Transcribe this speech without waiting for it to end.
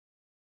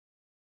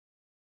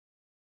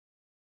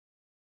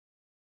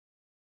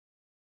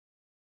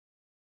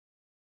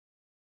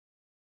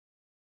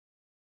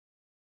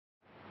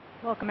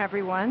Welcome,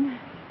 everyone.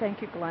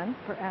 Thank you, Glenn,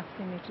 for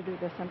asking me to do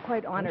this. I'm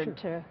quite honored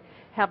to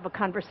have a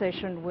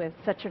conversation with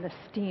such an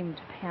esteemed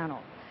panel.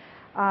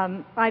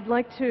 I'd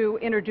like to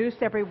introduce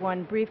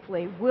everyone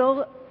briefly.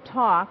 We'll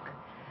talk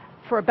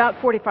for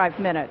about 45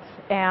 minutes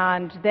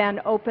and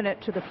then open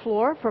it to the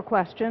floor for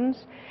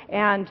questions.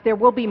 And there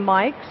will be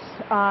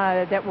mics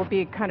that will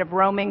be kind of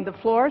roaming the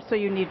floor, so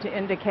you need to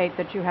indicate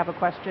that you have a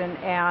question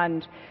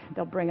and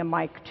they'll bring a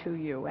mic to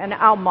you. And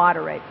I'll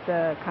moderate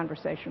the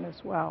conversation as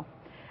well.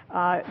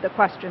 The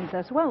questions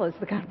as well as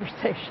the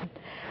conversation.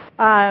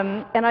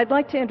 And I'd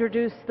like to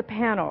introduce the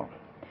panel.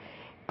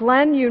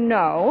 Glenn, you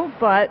know,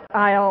 but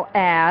I'll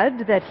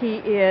add that he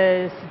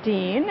is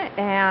Dean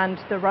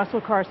and the Russell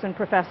Carson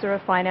Professor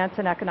of Finance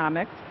and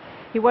Economics.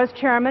 He was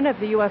Chairman of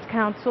the U.S.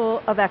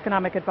 Council of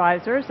Economic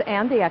Advisors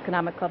and the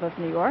Economic Club of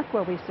New York,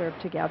 where we served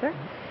together.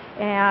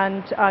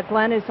 And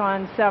Glenn is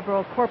on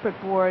several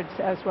corporate boards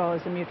as well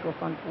as a mutual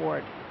fund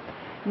board.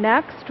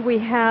 Next, we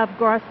have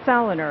Garth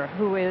Saloner,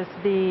 who is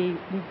the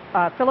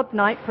Philip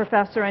Knight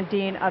Professor and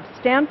Dean of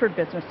Stanford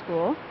Business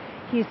School.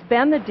 He's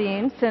been the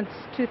Dean since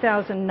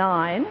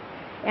 2009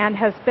 and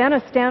has been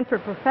a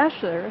Stanford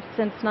Professor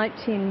since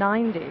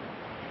 1990.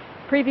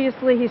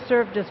 Previously, he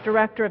served as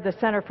Director of the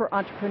Center for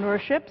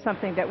Entrepreneurship,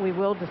 something that we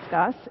will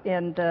discuss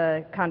in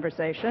the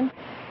conversation.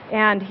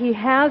 And he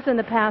has in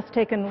the past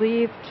taken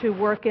leave to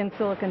work in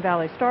Silicon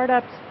Valley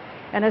startups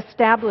and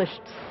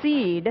established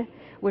SEED,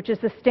 which is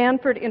the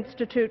Stanford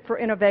Institute for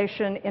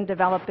Innovation in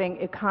Developing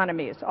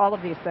Economies. All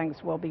of these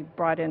things will be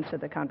brought into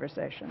the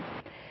conversation.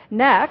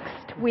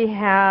 Next, we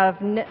have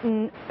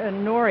Nitin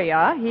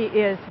Nohria. He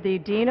is the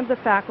Dean of the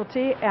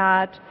Faculty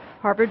at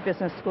Harvard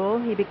Business School.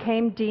 He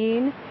became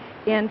Dean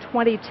in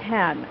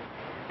 2010.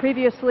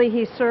 Previously,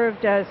 he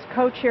served as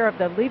co-chair of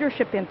the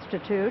Leadership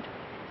Institute,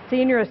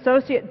 Senior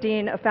Associate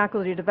Dean of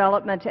Faculty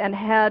Development, and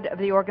head of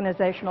the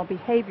Organizational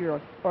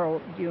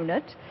Behavioral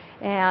Unit.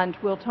 And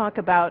we'll talk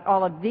about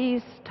all of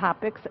these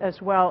topics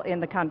as well in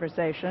the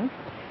conversation.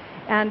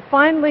 And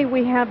finally,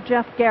 we have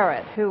Jeff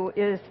Garrett, who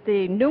is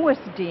the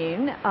newest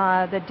dean,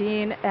 the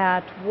dean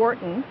at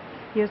Wharton.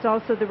 He is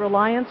also the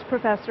Reliance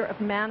Professor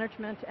of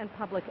Management and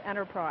Public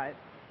Enterprise.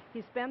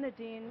 He's been the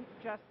dean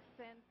just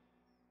since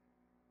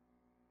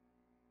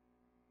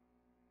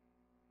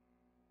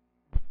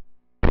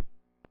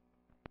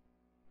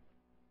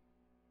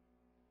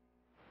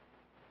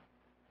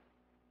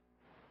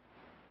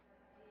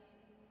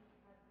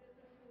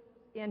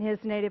in his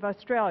native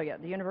Australia,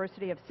 the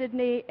University of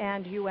Sydney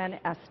and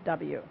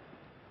UNSW.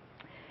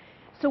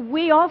 So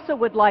we also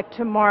would like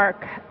to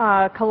mark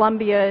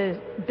Columbia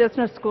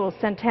Business School's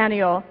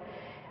Centennial,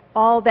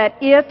 all that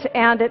it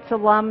and its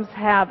alums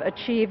have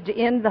achieved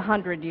in the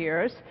 100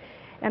 years.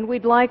 And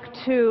we'd like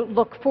to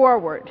look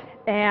forward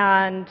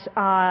and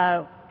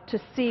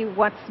to see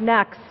what's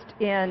next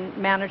in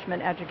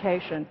management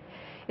education.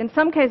 In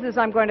some cases,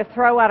 I'm going to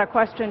throw out a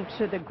question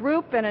to the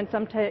group, and in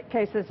some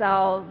cases,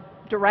 I'll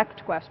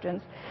direct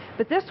questions.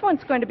 But this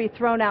one's going to be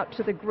thrown out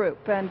to the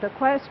group. And the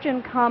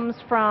question comes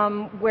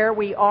from where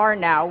we are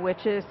now,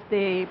 which is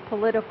the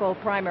political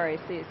primary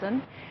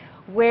season,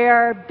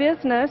 where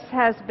business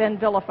has been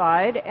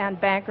vilified and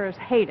bankers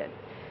hated.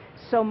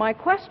 So my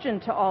question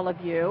to all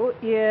of you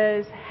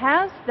is,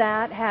 has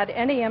that had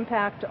any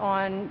impact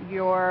on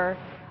your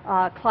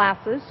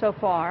classes so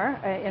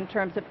far in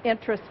terms of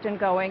interest in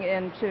going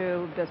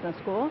into business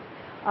school?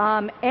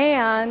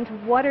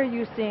 And what are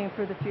you seeing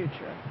for the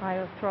future?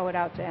 I'll throw it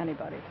out to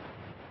anybody.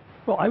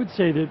 Well, I would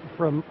say that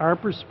from our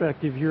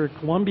perspective here at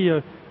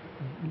Columbia,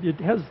 it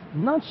has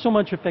not so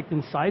much effect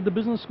inside the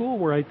business school,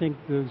 where I think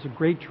there's a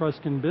great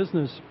trust in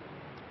business.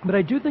 But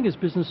I do think as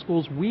business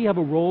schools, we have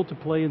a role to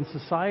play in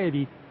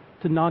society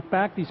to knock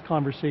back these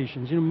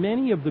conversations. You know,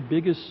 many of the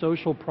biggest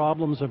social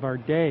problems of our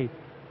day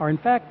are in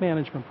fact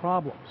management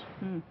problems.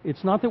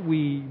 It's not that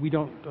we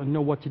don't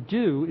know what to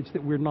do, it's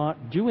that we're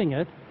not doing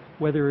it.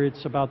 Whether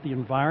it's about the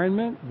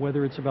environment,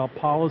 whether it's about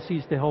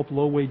policies to help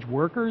low-wage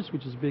workers,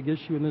 which is a big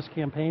issue in this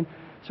campaign.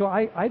 So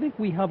I think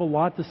we have a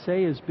lot to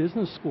say as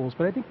business schools,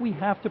 but I think we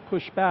have to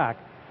push back.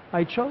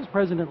 I chose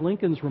President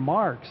Lincoln's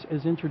remarks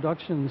as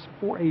introductions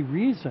for a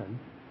reason.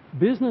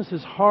 Business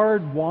is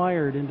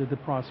hardwired into the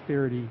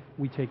prosperity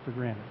we take for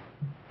granted.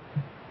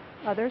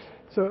 Others?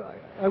 So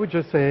I would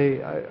just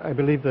say I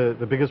believe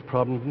the biggest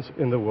problems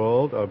in the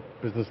world are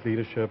business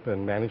leadership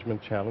and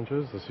management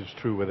challenges. This is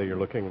true whether you're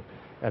looking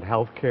at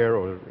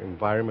healthcare or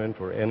environment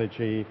or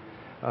energy,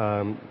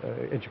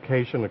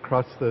 education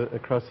across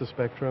the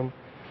spectrum.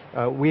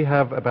 We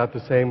have about the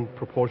same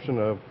proportion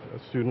of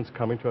students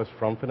coming to us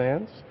from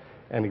finance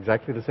and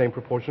exactly the same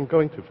proportion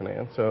going to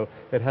finance. So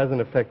it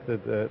hasn't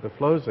affected the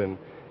flows in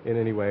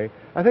any way.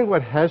 I think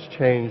what has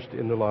changed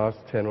in the last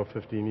 10 or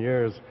 15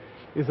 years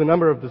is the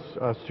number of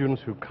the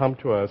students who come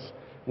to us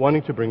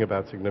wanting to bring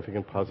about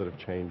significant positive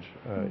change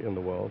in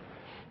the world.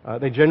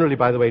 They generally,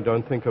 by the way,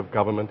 don't think of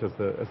government as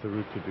the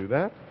route to do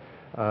that.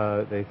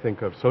 They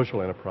think of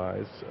social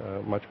enterprise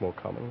much more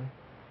commonly.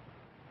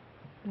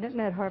 Nitin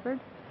at Harvard?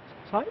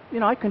 So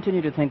I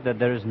continue to think that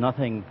there is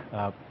nothing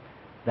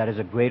that is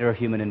a greater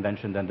human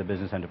invention than the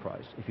business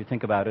enterprise. If you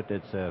think about it,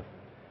 it's an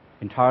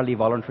entirely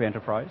voluntary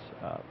enterprise.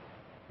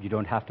 You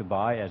don't have to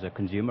buy as a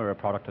consumer a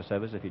product or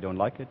service if you don't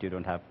like it. You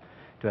don't have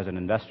to, as an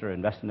investor,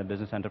 invest in a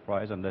business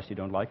enterprise unless you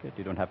don't like it.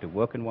 You don't have to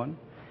work in one.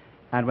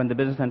 And when the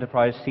business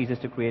enterprise ceases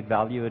to create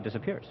value, it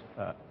disappears.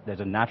 There's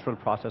a natural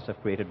process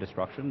of creative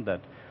destruction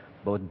that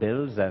both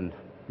builds and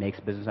makes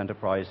business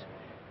enterprise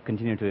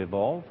continue to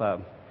evolve.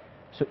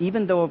 So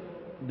even though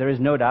there is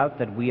no doubt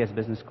that we as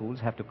business schools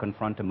have to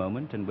confront a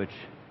moment in which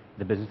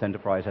the business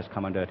enterprise has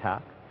come under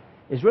attack,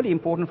 it's really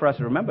important for us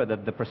to remember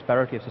that the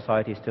prosperity of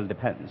society still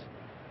depends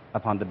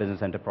upon the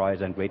business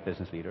enterprise and great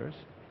business leaders.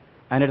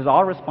 And it is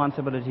our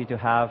responsibility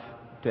to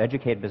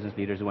educate business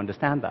leaders who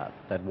understand that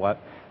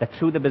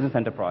through the business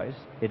enterprise,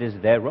 it is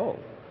their role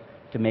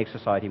to make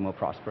society more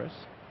prosperous.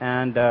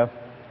 And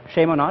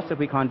shame on us if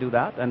we can't do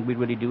that, and we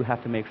really do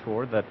have to make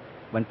sure that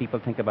when people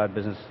think about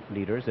business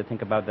leaders, they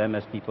think about them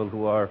as people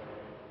who are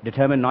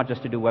determined not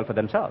just to do well for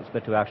themselves,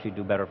 but to actually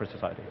do better for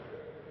society.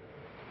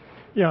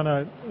 Yeah,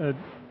 no,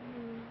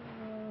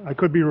 I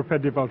could be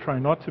repetitive, I'll try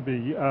not to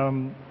be.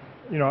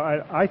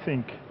 I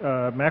think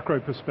macro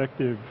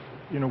perspective,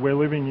 we're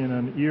living in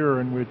an era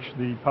in which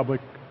the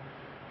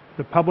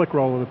public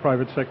role of the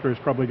private sector is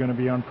probably going to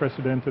be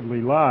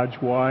unprecedentedly large.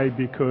 Why?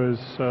 Because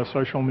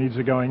social needs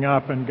are going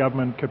up and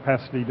government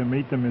capacity to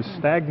meet them is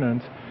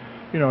stagnant.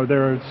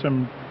 There are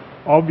some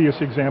obvious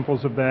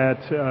examples of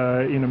that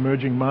in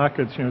emerging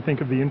markets.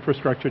 Think of the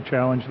infrastructure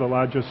challenge, the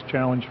largest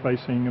challenge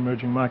facing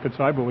emerging markets,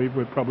 I believe,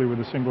 probably with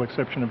a single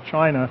exception of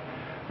China.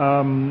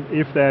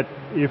 If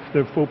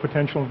the full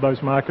potential of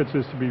those markets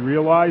is to be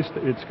realized,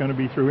 it's going to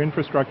be through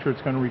infrastructure,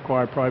 it's going to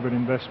require private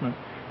investment.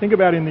 Think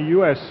about in the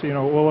US,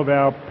 all of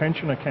our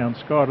pension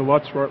accounts, God, a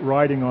lot's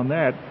riding on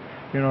that.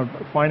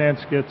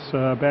 Finance gets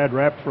a bad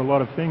rap for a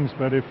lot of things,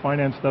 but if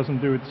finance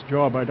doesn't do its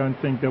job, I don't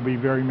think there'll be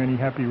very many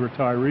happy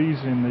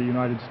retirees in the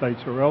United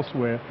States or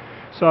elsewhere.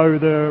 So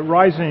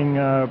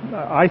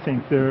I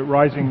think the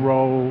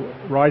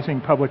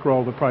rising public role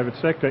of the private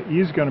sector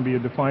is going to be a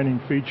defining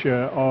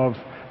feature of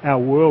our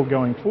world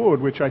going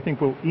forward, which I think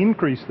will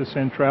increase the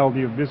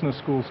centrality of business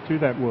schools to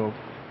that world.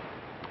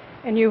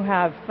 And you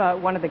have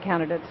one of the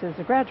candidates is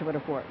a graduate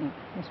of Wharton,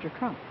 Mr.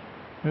 Trump.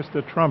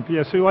 Mr. Trump,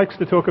 yes, who likes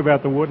to talk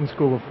about the Wharton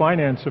School of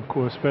Finance, of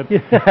course, but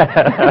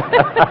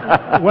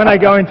when I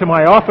go into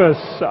my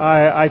office,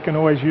 I can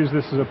always use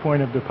this as a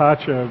point of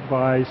departure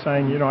by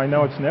saying, I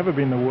know it's never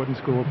been the Wharton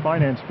School of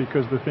Finance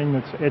because the thing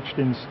that's etched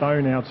in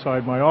stone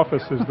outside my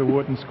office is the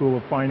Wharton School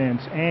of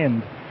Finance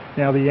and.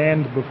 Now, the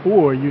and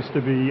before used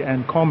to be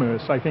and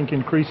commerce. I think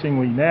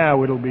increasingly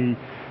now it'll be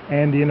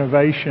and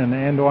innovation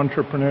and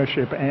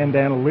entrepreneurship and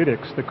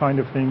analytics, the kind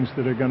of things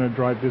that are going to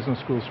drive business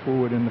schools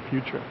forward in the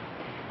future.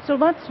 So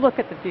let's look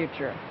at the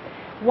future.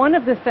 One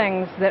of the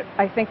things that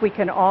I think we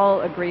can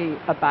all agree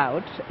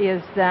about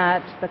is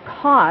that the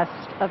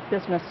cost of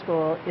business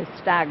school is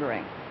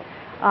staggering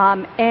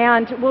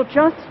and will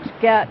just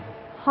get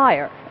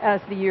higher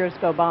as the years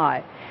go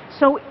by.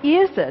 So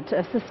is it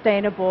a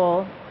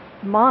sustainable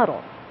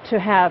model to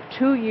have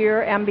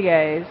 2-year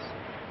MBAs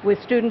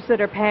with students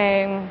that are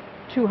paying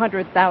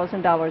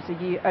 $200,000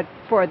 a year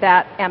for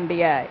that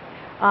MBA?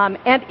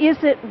 And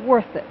is it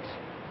worth it?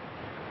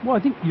 Well, I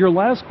think your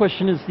last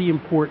question is the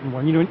important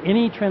one. In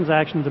any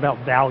transaction it's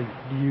about value.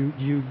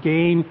 You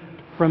gain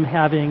from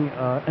having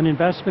an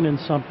investment in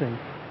something.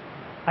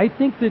 I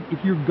think that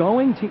if you're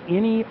going to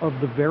any of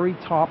the very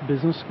top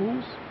business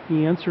schools,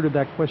 the answer to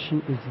that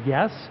question is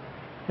yes,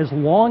 as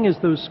long as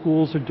those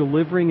schools are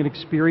delivering an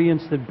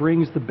experience that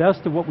brings the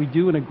best of what we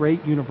do in a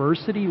great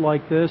university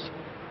like this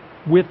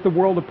with the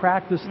world of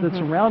practice that's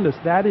around us.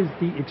 That is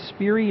the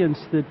experience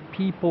that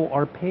people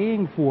are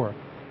paying for.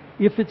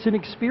 If it's an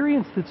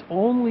experience that's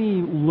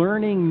only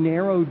learning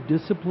narrow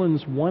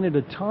disciplines one at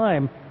a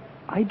time,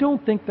 I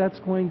don't think that's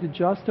going to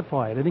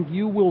justify it. I think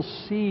you will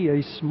see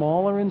a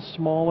smaller and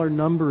smaller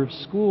number of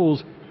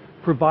schools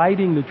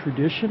providing the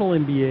traditional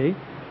MBA,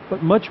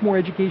 but much more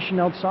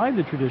education outside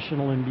the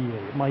traditional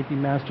MBA. It might be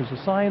Masters of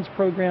Science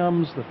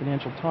programs. The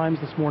Financial Times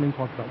this morning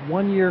talked about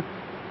 1-year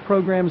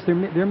programs.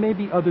 There may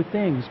be other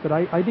things, but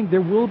I think there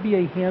will be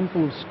a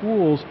handful of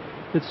schools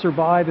that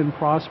survive and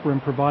prosper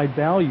and provide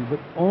value, but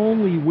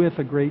only with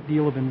a great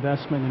deal of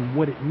investment in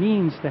what it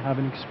means to have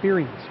an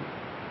experience here.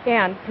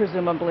 And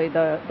presumably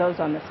those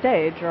on the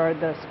stage are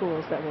the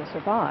schools that will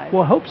survive.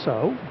 Well, I hope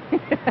so.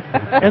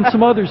 And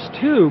some others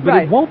too, but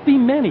right. It won't be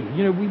many.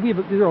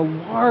 There are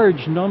a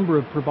large number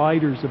of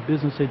providers of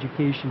business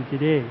education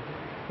today.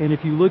 And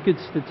if you look at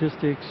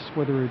statistics,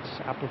 whether it's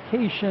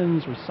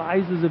applications or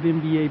sizes of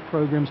MBA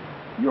programs,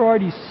 you're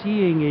already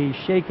seeing a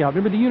shakeout.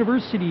 Remember, the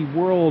university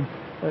world,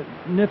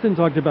 Nitin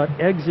talked about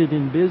exit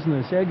in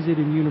business. Exit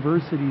in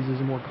universities is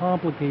a more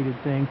complicated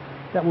thing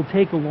that will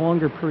take a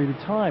longer period of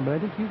time, but I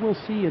think you will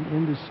see an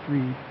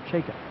industry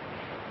shakeup.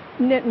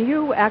 Nitin,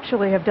 you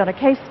actually have done a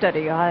case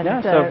study on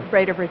the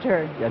rate of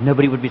return. Yeah,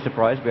 nobody would be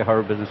surprised. We're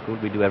Harvard Business School.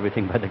 We do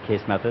everything by the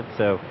case method.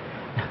 So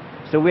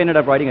we ended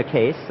up writing a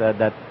case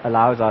that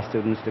allows our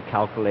students to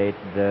calculate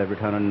the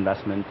return on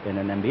investment in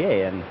an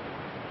MBA.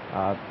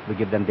 We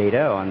give them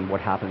data on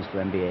what happens to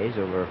MBAs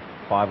over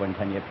 5 or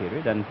 10-year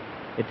period, and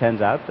it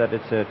turns out that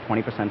it's a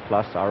 20%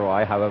 plus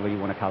ROI, however you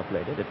want to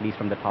calculate it, at least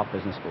from the top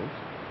business schools.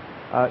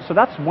 So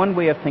that's one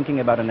way of thinking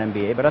about an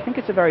MBA, but I think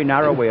it's a very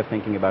narrow way of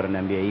thinking about an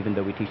MBA, even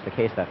though we teach the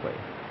case that way.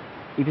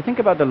 If you think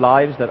about the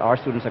lives that our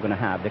students are going to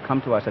have, they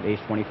come to us at age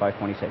 25,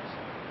 26.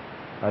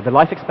 The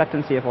life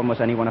expectancy of almost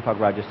any one of our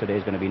graduates today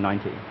is going to be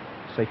 90.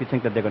 So if you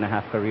think that they're going to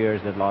have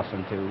careers that last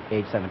until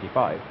age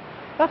 75,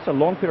 that's a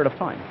long period of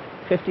time,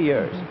 50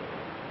 years.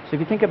 So if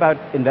you think about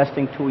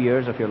investing 2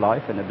 years of your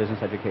life in a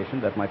business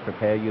education that might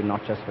prepare you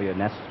not just for your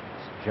next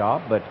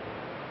job, but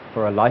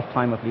for a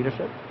lifetime of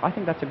leadership, I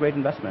think that's a great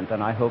investment,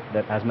 and I hope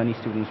that as many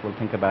students will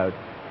think about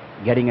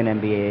getting an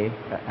MBA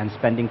and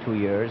spending 2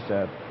 years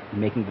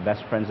making the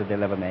best friends that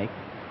they'll ever make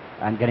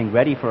and getting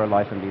ready for a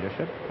life in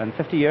leadership. And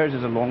 50 years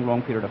is a long,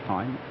 long period of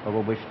time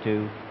over which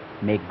to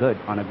make good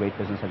on a great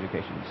business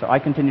education. So I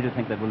continue to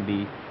think that will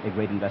be a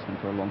great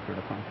investment for a long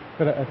period of time.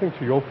 But I think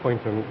to your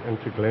point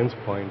and to Glenn's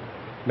point,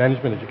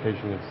 management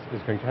education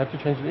is going to have to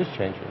change and is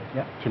changing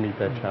to meet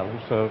that challenge.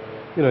 So,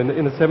 you know,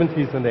 in the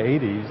 70s and the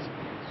 80s,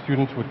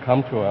 students would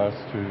come to us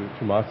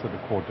to master the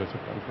core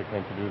disciplines. They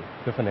came to do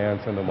the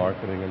finance and the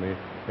marketing and the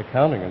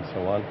accounting and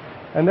so on.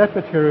 And that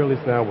material is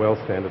now well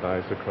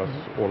standardized across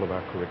all of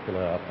our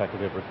curricula. Our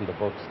faculty have written the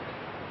books.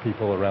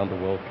 People around the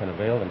world can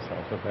avail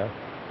themselves of that.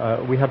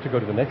 We have to go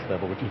to the next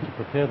level, which is to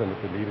prepare them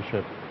with the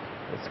leadership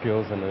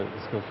skills and the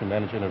skills to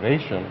manage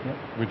innovation,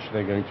 which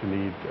they're going to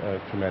need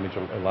to manage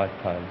a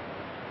lifetime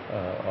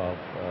of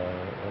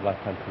a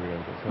lifetime career in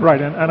business. Right,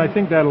 and I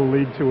think that'll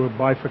lead to a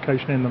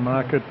bifurcation in the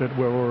market that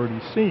we're already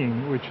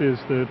seeing, which is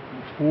that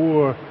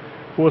for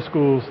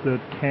schools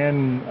that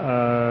can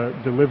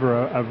deliver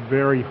a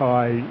very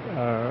high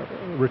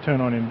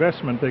return on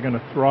investment, they're going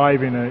to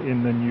thrive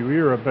in the new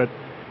era. But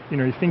you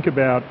know, you think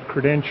about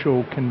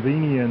credential,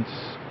 convenience,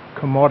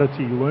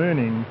 commodity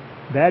learning.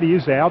 That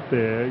is out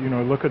there. You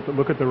know, look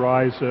at the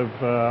rise of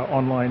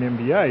online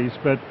MBAs,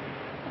 but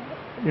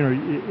you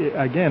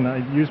know, again, I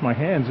use my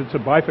hands. It's a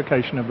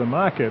bifurcation of the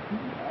market.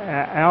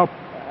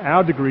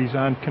 Our degrees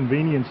aren't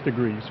convenience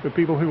degrees. For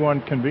people who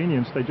want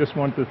convenience, they just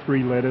want the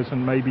 3 letters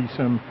and maybe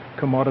some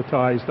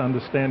commoditized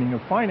understanding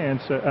of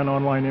finance. An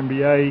online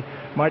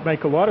MBA might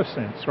make a lot of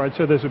sense, right?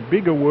 So there's a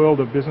bigger world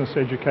of business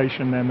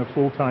education than the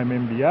full-time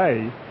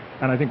MBA,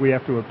 and I think we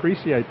have to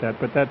appreciate that.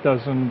 But that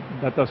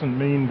doesn't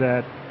mean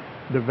that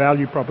the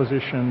value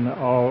proposition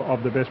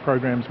of the best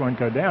programs won't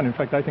go down. In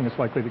fact, I think it's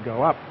likely to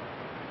go up.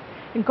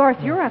 And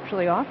Garth, you're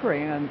actually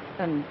offering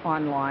an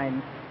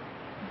online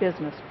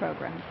business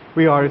program.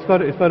 We are. It's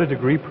not a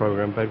degree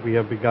program, but we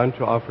have begun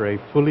to offer a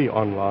fully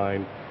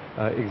online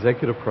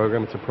executive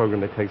program. It's a program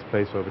that takes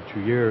place over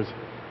 2 years.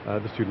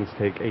 The students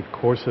take 8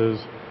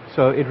 courses.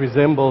 So it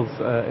resembles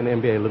an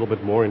MBA a little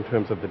bit more in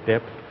terms of the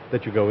depth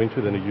that you go into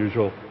than a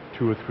usual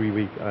 2 or 3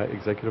 week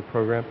executive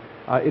program.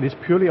 It is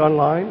purely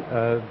online.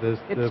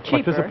 The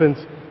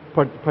participants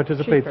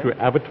participate through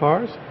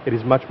avatars. It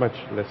is much, much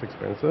less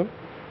expensive.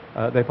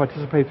 They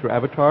participate through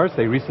avatars.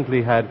 They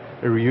recently had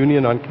a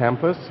reunion on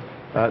campus.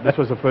 This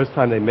was the first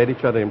time they met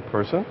each other in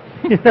person.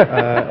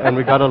 And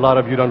we got a lot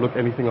of, you don't look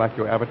anything like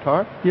your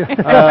avatar.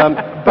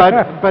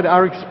 But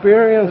our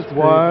experience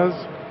was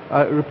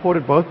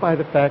reported both by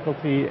the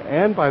faculty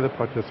and by the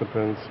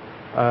participants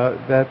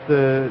that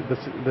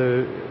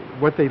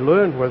what they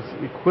learned was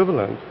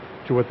equivalent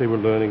to what they were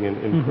learning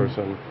in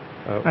person.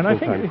 And I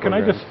think, can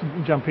I just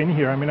jump in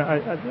here? I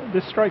mean,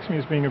 this strikes me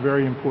as being a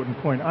very important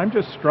point. I'm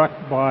just struck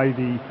by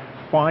the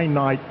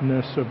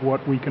finiteness of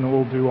what we can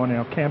all do on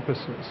our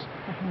campuses.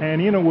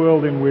 And in a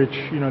world in which,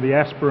 you know, the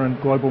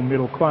aspirant global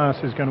middle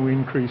class is going to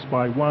increase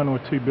by 1 or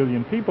 2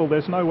 billion people,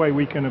 there's no way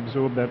we can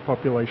absorb that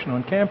population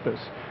on campus.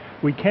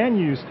 We can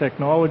use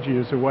technology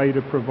as a way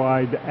to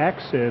provide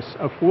access,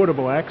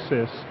 affordable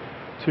access,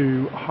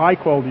 to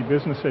high-quality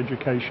business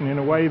education in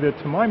a way that,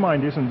 to my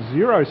mind, isn't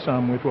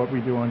zero-sum with what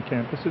we do on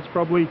campus. It's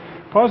probably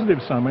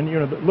positive-sum. And, you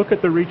know, look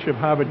at the reach of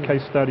Harvard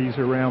case studies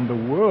around the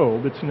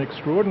world. It's an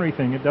extraordinary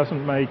thing. It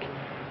doesn't make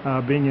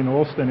being in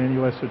Alston any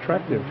less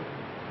attractive.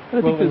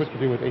 Well, what to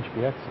do with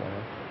HBX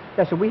now?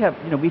 Yeah, so we have,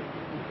 you know,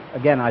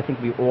 again, I think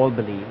we all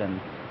believe,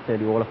 and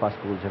clearly all of our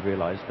schools have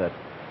realized that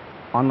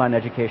online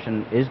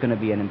education is going to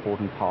be an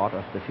important part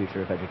of the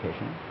future of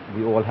education.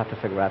 We all have to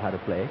figure out how to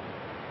play.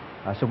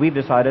 So we've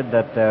decided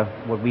that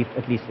what we've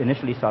at least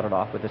initially started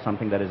off with is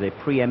something that is a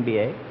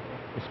pre-MBA.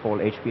 It's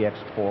called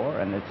HBX Core,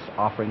 and it's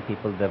offering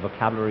people the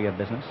vocabulary of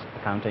business,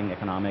 accounting,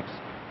 economics,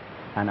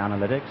 and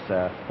analytics,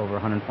 over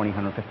 120,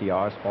 150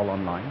 hours, all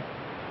online.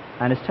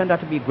 And it's turned out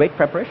to be great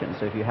preparation.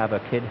 So if you have a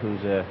kid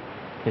who's a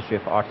history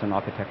of arts and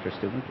architecture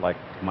student, like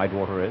my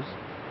daughter is,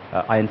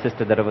 I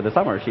insisted that over the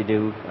summer she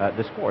do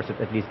this course.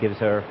 It at least gives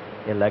her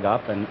a leg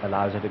up and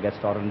allows her to get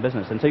started in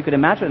business. And so you could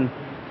imagine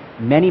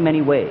many,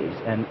 many ways,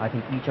 and I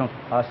think each of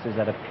us is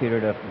at a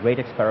period of great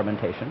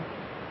experimentation.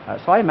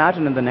 So I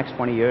imagine in the next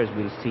 20 years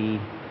we'll see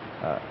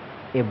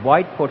a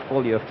wide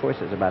portfolio of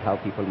choices about how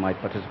people might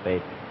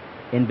participate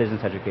in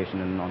business education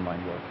in an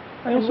online world.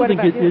 I also think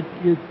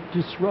it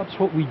disrupts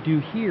what we do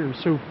here.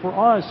 So for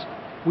us,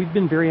 we've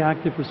been very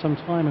active for some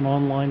time in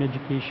online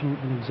education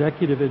and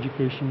executive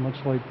education, much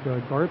like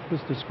Garth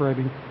was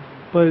describing.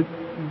 But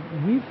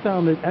we've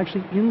found that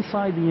actually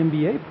inside the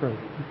MBA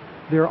program,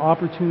 there are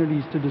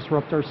opportunities to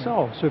disrupt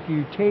ourselves. So if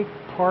you take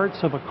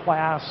parts of a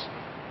class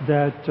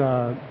that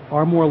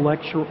are more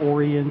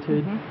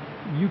lecture-oriented,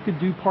 you could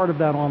do part of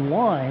that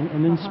online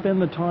and then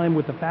spend the time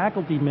with a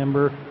faculty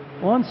member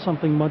on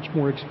something much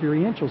more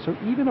experiential. So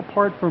even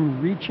apart from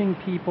reaching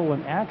people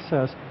and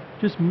access,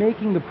 just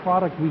making the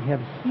product we have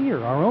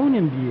here, our own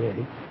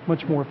MBA,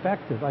 much more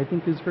effective, I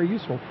think is very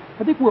useful.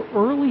 I think we're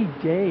early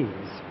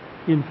days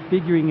in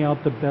figuring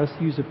out the best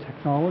use of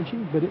technology,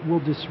 but it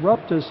will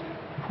disrupt us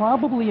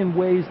probably in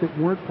ways that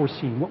weren't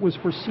foreseen. What was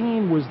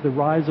foreseen was the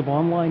rise of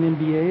online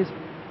MBAs.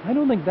 I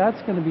don't think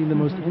that's going to be the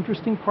most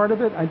interesting part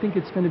of it. I think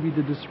it's going to be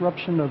the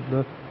disruption of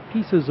the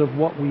pieces of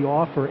what we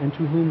offer and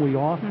to whom we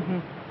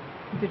offer.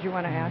 Did you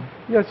want to add?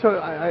 Yeah, so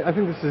I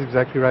think this is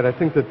exactly right. I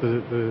think that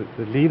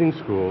the leading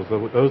schools,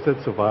 those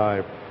that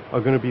survive,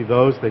 are going to be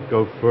those that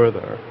go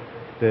further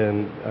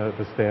than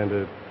the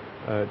standard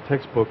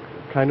textbook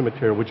kind of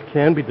material, which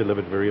can be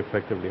delivered very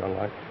effectively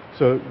online.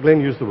 So Glenn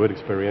used the word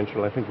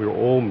experiential. I think we're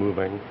all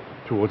moving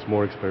towards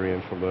more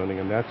experiential learning,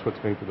 and that's what's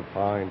going to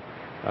define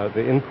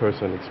the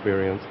in-person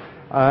experience.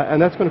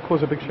 And that's going to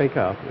cause a big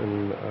shakeout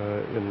in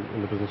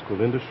the business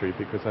school industry,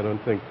 because I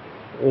don't think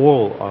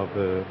all of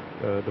the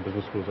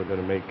business schools are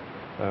going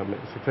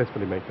to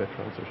successfully make that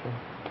transition.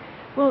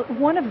 Well,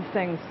 one of the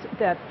things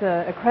that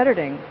the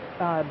accrediting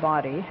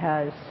body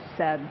has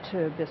said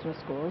to business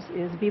schools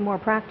is be more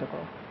practical.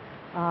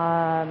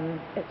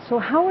 So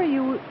how are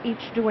you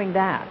each doing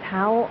that?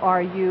 How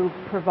are you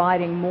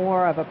providing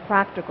more of a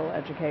practical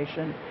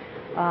education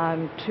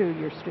to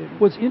your students?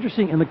 Well, it's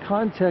interesting in the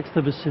context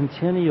of a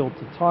Centennial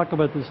to talk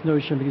about this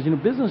notion, because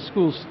business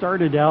schools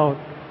started out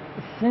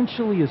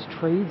essentially as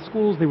trade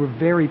schools. They were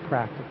very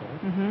practical.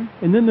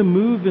 And then the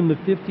move in the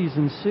 50s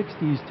and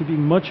 60s to be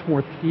much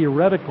more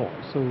theoretical.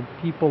 So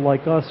people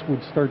like us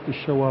would start to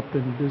show up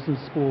in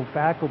business school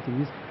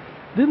faculties.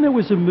 Then there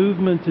was a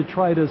movement to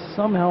try to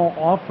somehow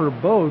offer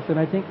both, and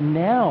I think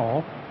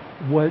now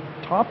what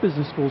top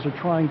business schools are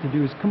trying to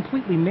do is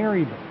completely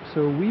marry them.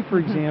 So we, for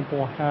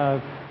example,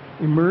 have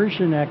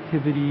immersion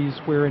activities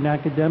where an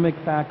academic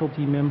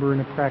faculty member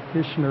and a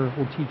practitioner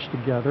will teach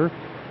together.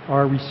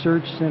 Our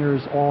research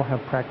centers all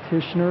have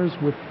practitioners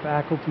with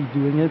faculty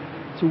doing it.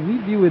 So we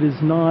view it as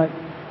not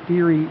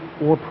theory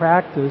or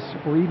practice,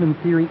 or even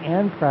theory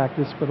and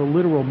practice, but a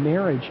literal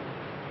marriage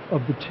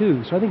of the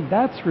two. So I think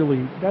that's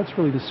really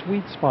the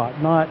sweet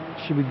spot, not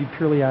should we be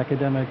purely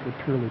academic or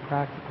purely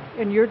practical.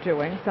 And you're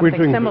doing something We're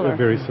doing similar.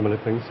 very similar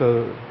things.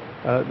 So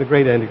the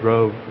great Andy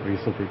Grove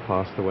recently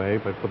passed away,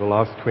 but for the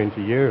last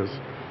 20 years,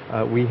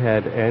 we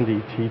had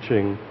Andy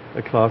teaching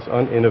a class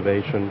on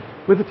innovation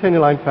with a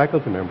tenure-line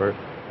faculty member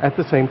at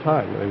the same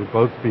time. They would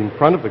both be in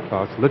front of the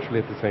class, literally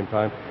at the same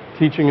time,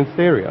 teaching in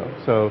stereo.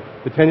 So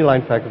the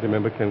tenure-line faculty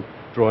member can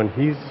draw on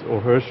his or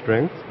her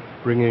strengths,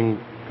 bringing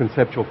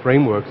conceptual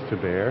frameworks to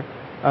bear.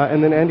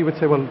 And then Andy would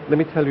say, well, let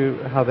me tell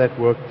you how that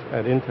worked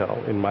at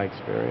Intel in my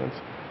experience.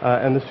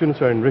 And the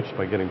students are enriched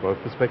by getting both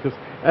perspectives,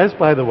 as,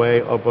 by the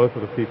way, are both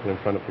of the people in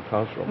front of the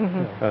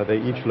classroom. They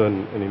each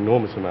learn an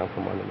enormous amount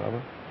from one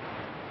another.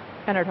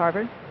 And at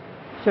Harvard?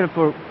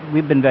 So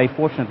we've been very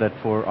fortunate that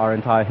for our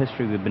entire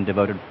history we've been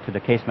devoted to the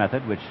case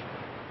method, which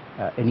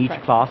in each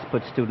class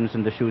puts students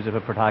in the shoes of a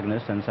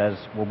protagonist and says,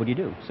 what would you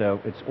do? So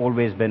it's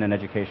always been an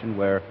education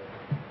where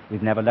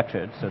we've never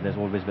lectured, so there's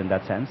always been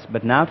that sense.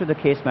 But now to the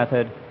case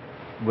method,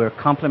 we're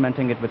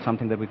complementing it with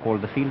something that we call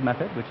the field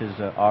method, which is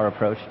our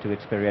approach to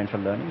experiential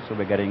learning. So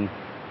we're getting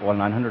all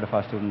 900 of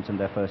our students in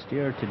their first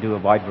year to do a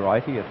wide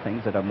variety of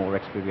things that are more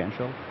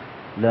experiential,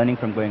 learning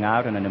from going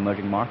out in an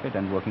emerging market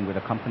and working with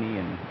a company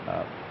in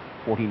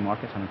 14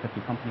 markets,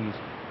 150 companies,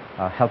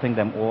 helping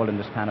them all in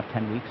the span of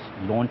 10 weeks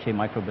launch a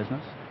micro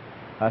business.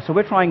 So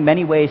we're trying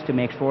many ways to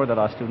make sure that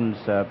our students,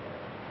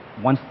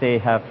 once they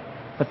have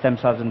put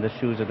themselves in the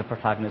shoes of the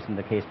protagonist in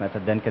the case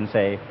method, then can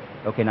say,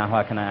 okay, now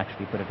how can I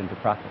actually put it into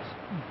practice?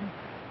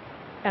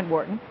 And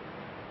Wharton?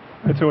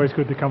 It's always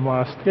good to come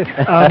last. So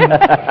I don't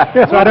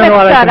know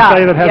what I can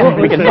say that hasn't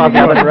been We can said. talk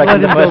about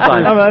direction the first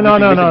time. No.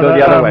 Go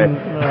the other way.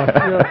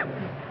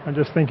 I'm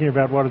just thinking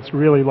about what it's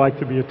really like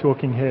to be a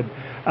talking head.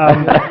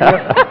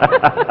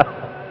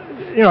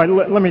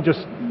 Let me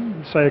just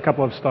say a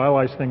couple of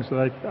stylized things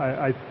that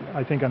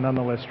I think are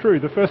nonetheless true.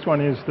 The first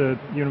one is that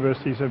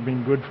universities have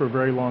been good for a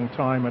very long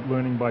time at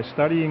learning by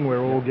studying.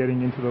 We're all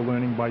getting into the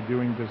learning by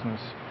doing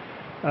business.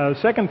 The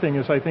second thing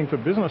is, I think for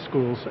business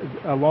schools,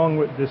 along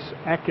with this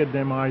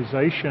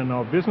academization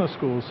of business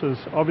schools, has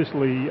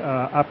obviously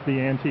upped the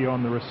ante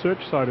on the research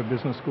side of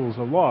business schools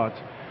a lot.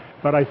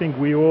 But I think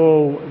we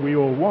all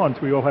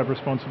have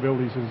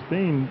responsibilities as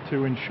dean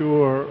to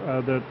ensure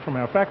that from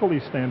our faculty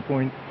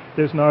standpoint,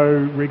 there's no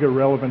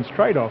rigor-relevance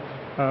trade-off.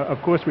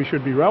 Of course we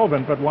should be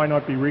relevant, but why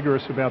not be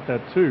rigorous about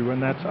that too?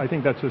 And I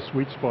think that's a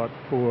sweet spot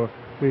for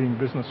leading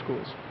business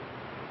schools.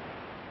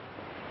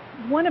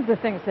 One of the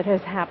things that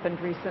has happened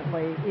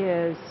recently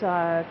is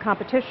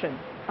competition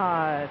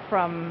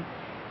from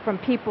from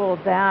people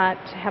that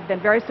have been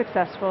very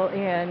successful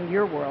in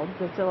your world,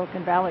 the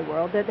Silicon Valley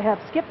world, that have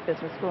skipped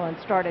business school and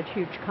started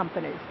huge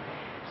companies.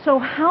 So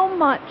how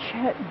much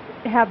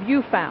have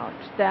you found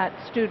that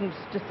students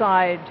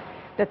decide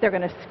that they're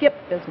going to skip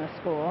business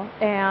school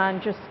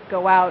and just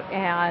go out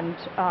and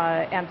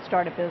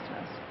start a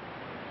business?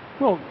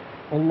 Well,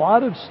 a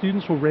lot of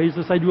students will raise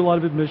this. I do a lot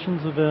of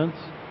admissions events,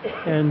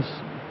 and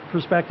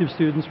prospective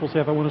students will say,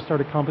 if I want to start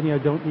a company, I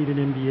don't need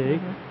an MBA.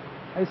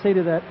 I say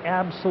to that,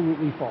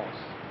 absolutely false.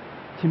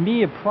 To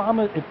me,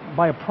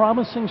 by a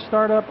promising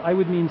startup, I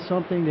would mean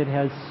something that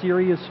has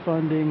serious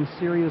funding,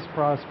 serious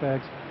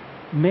prospects.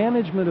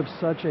 Management of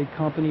such a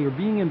company, or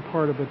being in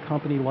part of a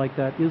company like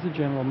that, is a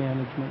general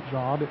management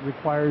job. It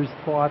requires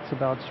thoughts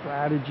about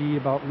strategy,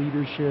 about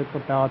leadership,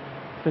 about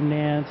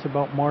finance,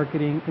 about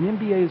marketing. An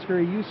MBA is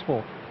very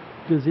useful.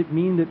 Does it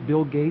mean that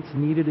Bill Gates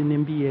needed an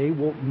MBA?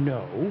 Well,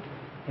 no.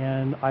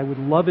 And I would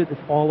love it if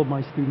all of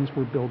my students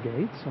were Bill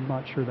Gates. I'm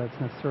not sure that's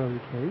necessarily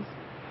the case.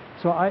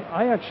 So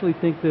I actually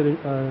think that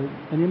an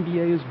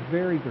MBA is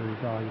very, very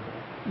valuable,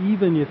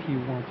 even if you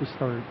want to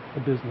start a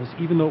business,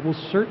 even though it will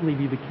certainly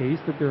be the case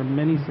that there are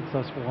many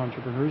successful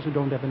entrepreneurs who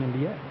don't have an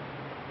MBA.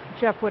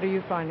 Jeff, what are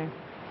you finding?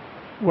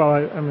 Well,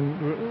 I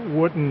mean,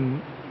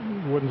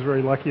 Wharton's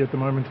very lucky at the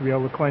moment to be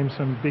able to claim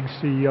some big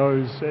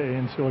CEOs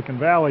in Silicon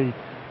Valley,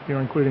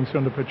 including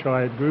Sundar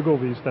Pichai at Google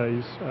these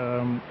days,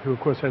 who of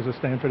course has a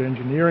Stanford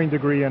engineering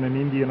degree and an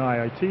Indian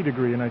IIT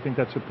degree, and I think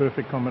that's a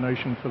perfect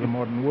combination for the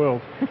modern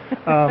world.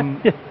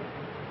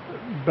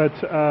 But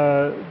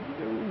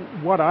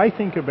what I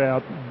think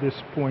about this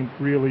point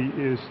really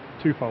is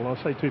twofold.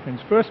 I'll say two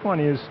things. First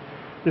one is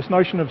this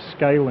notion of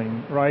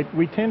scaling, right?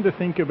 We tend to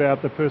think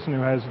about the person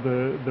who has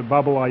the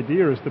bubble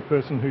idea as the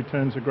person who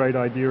turns a great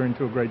idea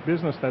into a great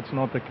business. That's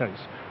not the case.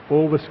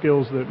 All the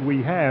skills that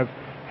we have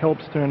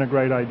helps turn a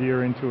great idea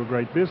into a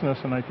great business,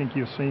 and I think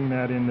you're seeing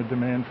that in the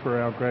demand for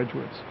our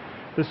graduates.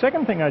 The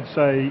second thing I'd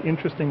say,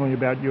 interestingly,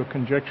 about your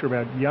conjecture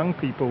about young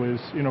people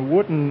is,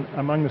 Wharton,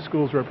 among the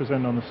schools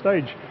represented on the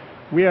stage,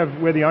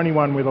 we're the only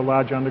one with a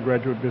large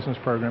undergraduate business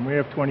program. We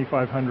have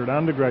 2,500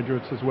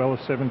 undergraduates as well as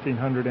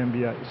 1,700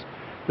 MBAs.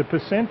 The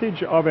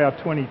percentage of our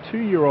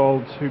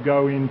 22-year-olds who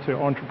go into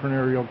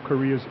entrepreneurial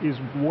careers is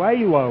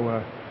way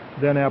lower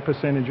than our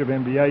percentage of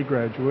MBA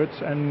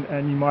graduates,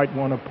 and you might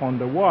want to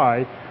ponder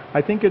why.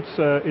 I think it's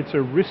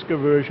a risk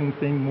aversion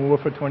thing more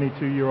for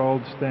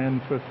 22-year-olds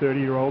than for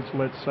 30-year-olds,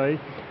 let's say.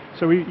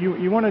 So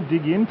you want to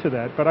dig into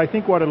that, but I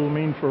think what it'll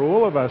mean for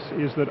all of us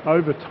is that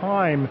over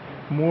time,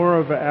 more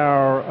of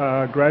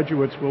our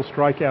graduates will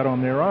strike out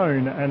on their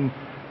own,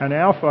 and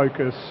our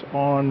focus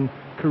on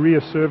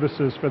career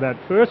services for that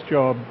first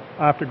job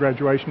after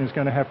graduation is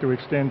going to have to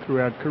extend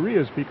throughout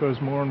careers, because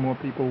more and more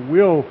people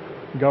will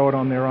go it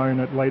on their own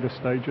at later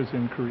stages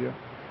in career.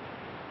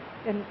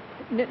 And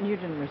Nitin, you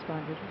didn't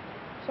respond, did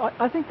you? So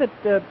I think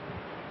that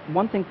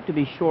one thing to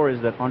be sure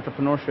is that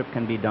entrepreneurship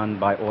can be done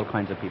by all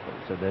kinds of people.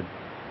 So that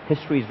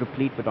history is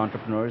replete with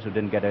entrepreneurs who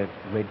didn't get a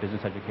great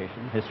business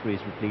education. History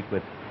is replete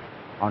with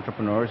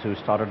entrepreneurs who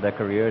started their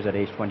careers at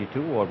age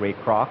 22, or Ray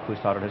Kroc, who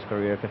started his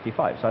career at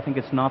 55. So I think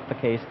it's not the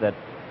case that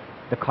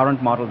the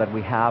current model that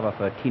we have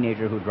of a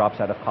teenager who drops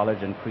out of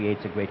college and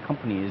creates a great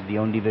company is the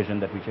only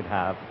vision that we should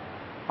have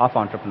of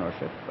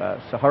entrepreneurship.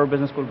 So Harvard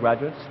Business School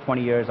graduates,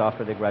 20 years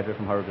after they graduate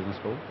from Harvard Business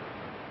School,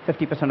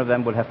 50% of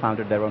them will have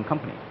founded their own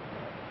company.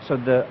 So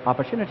the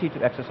opportunity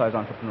to exercise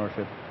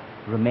entrepreneurship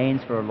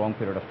remains for a long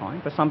period of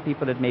time. For some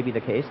people, it may be the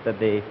case that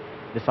they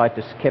decide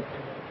to skip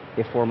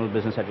a formal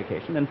business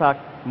education. In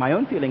fact, my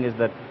own feeling is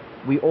that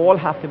we all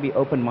have to be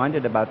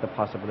open-minded about the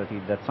possibility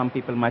that some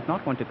people might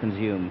not want to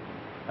consume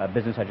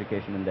business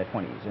education in their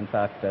 20s. In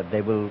fact,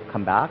 they will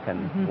come back,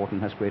 and Wharton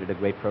has created a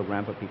great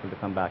program for people to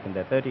come back in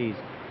their 30s.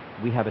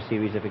 We have a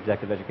series of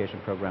executive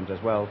education programs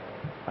as well.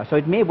 So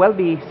it may well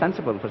be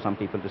sensible for some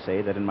people to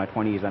say that in my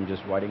 20s I'm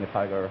just riding a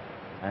tiger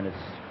and it's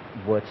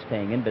worth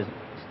staying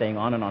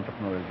on an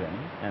entrepreneurial journey,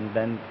 and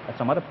then at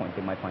some other point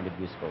they might find it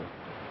useful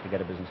to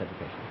get a business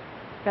education.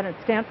 And at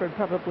Stanford,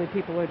 probably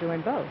people are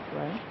doing both,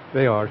 right?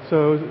 They are.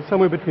 So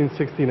somewhere between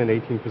 16 and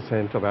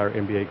 18% of our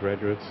MBA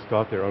graduates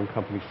start their own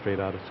company straight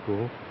out of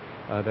school.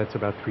 That's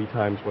about 3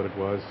 times what it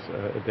was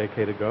a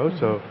decade ago.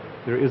 So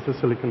there is the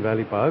Silicon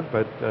Valley bug,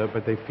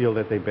 but they feel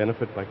that they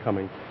benefit by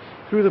coming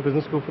through the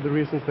business school for the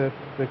reasons that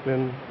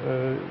Glenn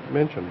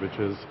mentioned, which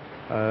is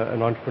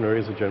an entrepreneur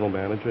is a general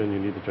manager, and you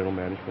need the general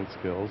management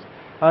skills.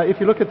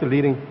 If you look at the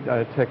leading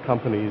tech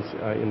companies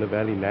in the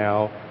Valley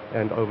now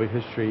and over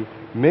history,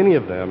 many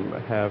of them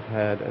have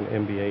had an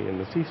MBA in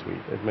the C-suite.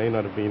 It may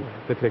not have been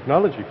the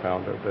technology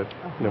founder, but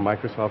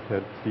Microsoft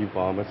had Steve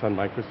Ballmer, Sun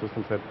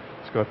Microsystems had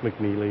Scott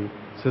McNealy,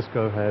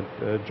 Cisco had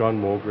John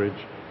Morgridge,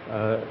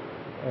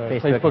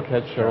 Facebook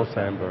had Sheryl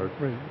Sandberg,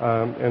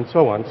 and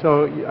so on.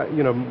 So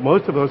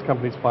most of those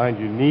companies find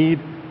you need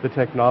the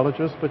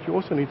technologist, but you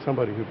also need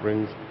somebody who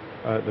brings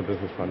the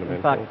business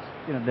fundamentals.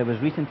 In fact, there was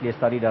recently a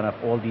study done of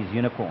all these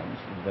unicorns,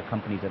 the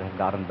companies that have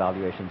gotten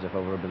valuations of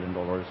over $1 billion,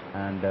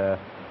 and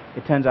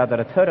it turns out that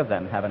a third of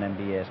them have an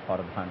MBA as part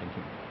of the founding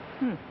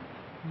team.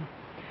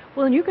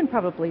 Well, and you can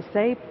probably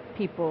save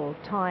people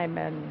time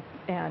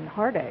and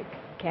heartache,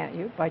 can't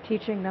you, by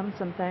teaching them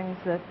some things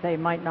that they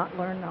might not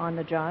learn on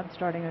the job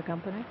starting a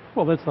company?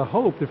 Well, that's the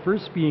hope. The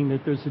first being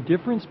that there's a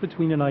difference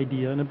between an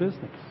idea and a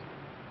business.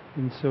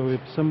 And so if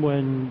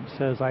someone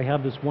says, I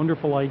have this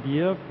wonderful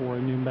idea for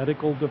a new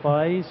medical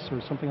device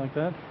or something like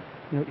that,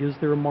 is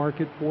there a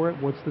market for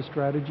it? What's the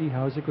strategy?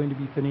 How is it going to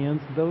be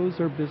financed? Those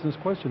are business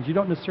questions. You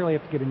don't necessarily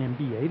have to get an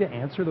MBA to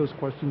answer those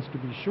questions to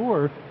be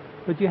sure,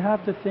 but you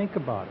have to think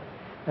about it.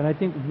 And I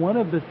think one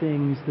of the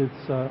things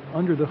that's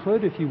under the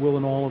hood, if you will,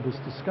 in all of this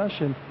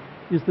discussion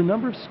is the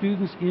number of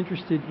students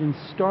interested in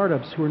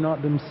startups who are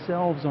not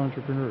themselves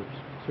entrepreneurs.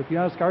 So if you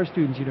ask our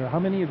students, how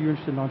many of you are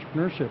interested in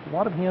entrepreneurship? A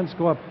lot of hands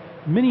go up,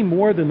 many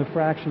more than the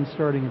fraction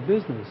starting a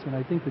business. And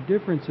I think the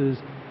difference is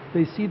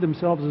they see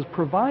themselves as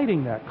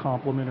providing that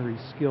complementary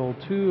skill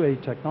to a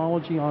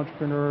technology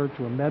entrepreneur,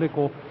 to a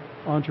medical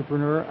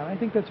entrepreneur. And I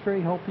think that's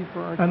very healthy for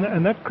our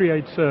and that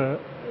creates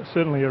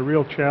certainly a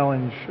real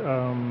challenge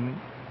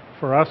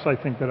for us, I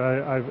think, that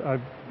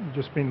I've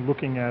just been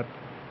looking at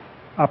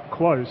up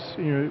close,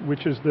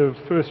 which is the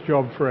first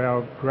job for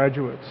our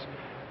graduates.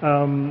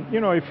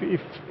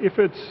 If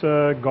it's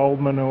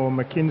Goldman or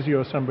McKinsey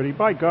or somebody,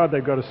 by God,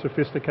 they've got a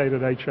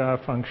sophisticated HR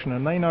function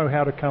and they know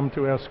how to come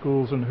to our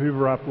schools and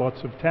hoover up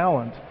lots of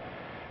talent.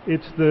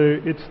 It's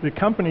the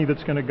company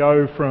that's going to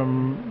go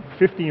from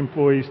 50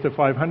 employees to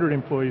 500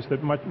 employees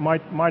that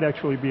might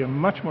actually be a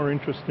much more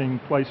interesting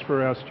place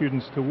for our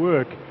students to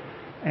work,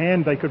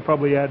 and they could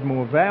probably add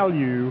more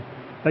value.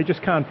 They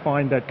just can't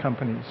find that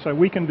company. So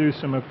we can do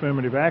some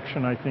affirmative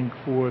action, I think,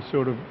 for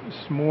sort of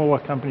smaller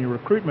company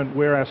recruitment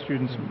where our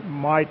students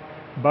might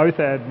both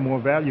add more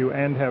value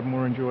and have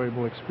more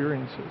enjoyable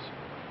experiences.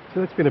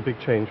 So that's been a big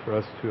change for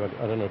us too. I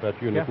don't know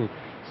about you, Nitin.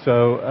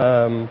 So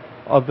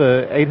of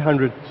the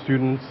 800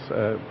 students,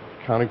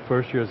 counting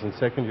first years and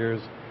second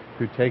years,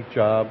 who take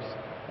jobs,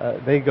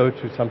 they go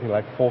to something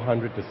like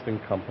 400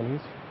 distinct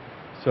companies.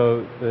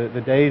 So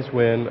the days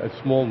when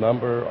a small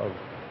number of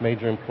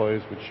major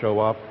employers would show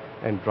up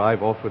and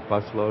drive off with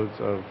busloads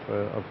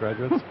of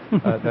graduates,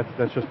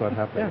 that's just not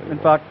happening anymore. In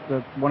fact,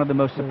 one of the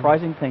most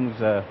surprising things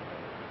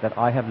that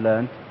I have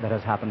learned that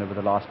has happened over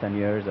the last 10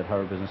 years at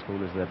Harvard Business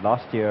School is that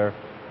last year,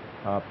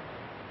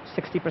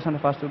 60%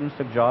 of our students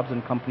took jobs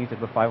in companies that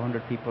were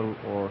 500 people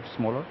or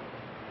smaller.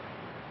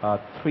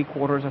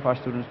 3/4 of our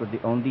students were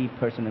the only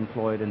person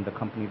employed in the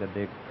company that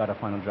they got a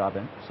final job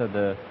in. So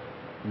the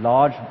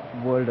large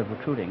world of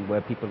recruiting,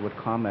 where people would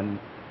come and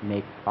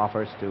make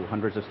offers to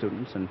hundreds of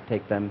students and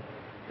take them,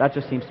 that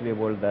just seems to be a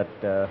world that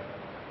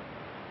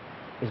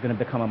is going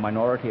to become a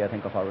minority, I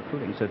think, of our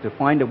recruiting. So to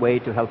find a way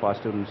to help our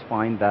students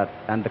find that,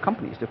 and the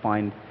companies to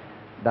find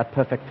that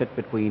perfect fit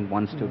between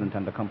one student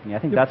and the company, I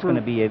think that's going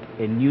to be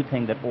a new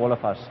thing that all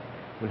of us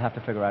will have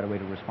to figure out a way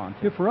to respond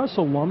to. Yeah, for us,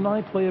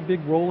 alumni play a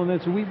big role in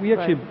that. So we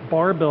actually have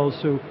barbells.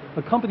 So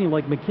a company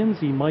like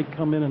McKinsey might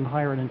come in and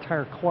hire an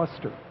entire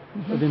cluster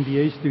of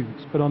MBA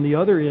students. But on the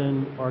other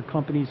end, our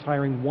companies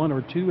hiring one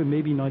or two, and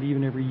maybe not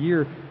even every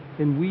year.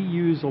 And we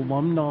use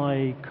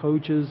alumni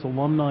coaches,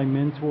 alumni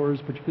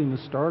mentors, particularly in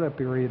the startup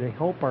area, to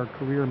help our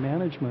career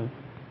management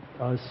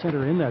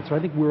center in that. So I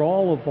think we're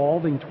all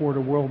evolving toward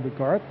a world that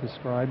Garth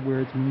described, where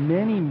it's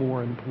many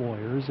more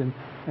employers, and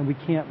we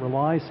can't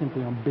rely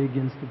simply on big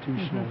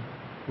institutional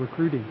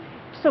recruiting.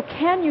 So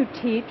can you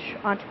teach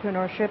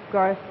entrepreneurship,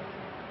 Garth?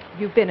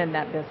 You've been in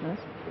that business.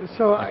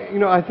 So,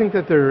 I think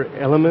that there are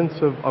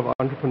elements of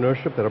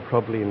entrepreneurship that are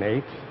probably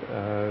innate.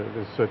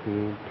 There's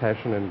certain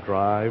passion and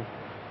drive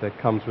that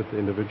comes with the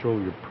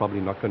individual. You're probably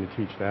not going to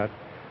teach that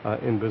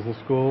in business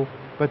school.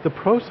 But the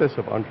process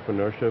of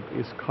entrepreneurship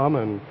is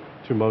common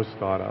to most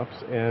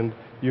startups, and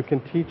you can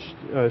teach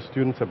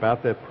students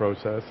about that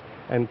process.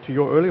 And to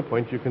your earlier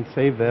point, you can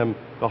save them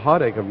the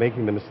heartache of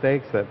making the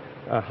mistakes that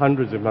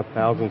hundreds, if not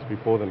thousands,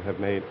 before them have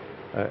made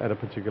at a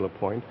particular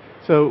point.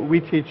 So we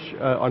teach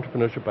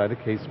entrepreneurship by the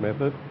case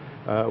method.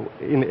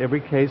 In every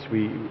case,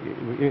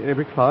 in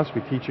every class,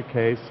 we teach a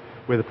case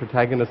where the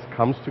protagonist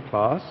comes to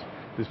class.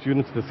 The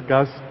students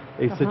discuss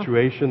a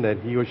situation that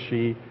he or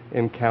she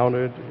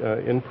encountered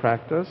in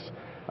practice.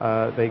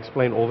 They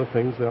explain all the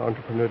things the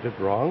entrepreneur did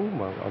wrong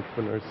while the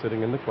entrepreneur is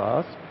sitting in the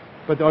class.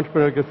 But the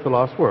entrepreneur gets the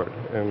last word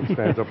and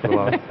stands up for the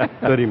last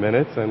 30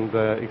 minutes and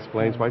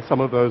explains why some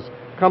of those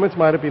comments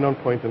might have been on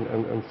point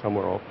and some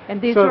were off.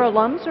 And these are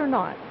alums or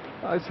not?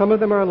 Some of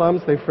them are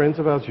alums. They're friends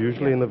of ours,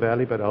 usually in the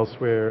Valley, but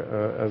elsewhere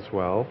as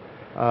well.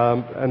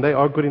 And they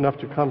are good enough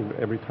to come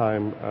every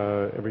time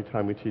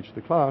we teach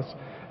the class.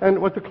 And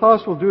what the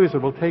class will do is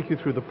it will take you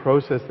through the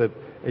process that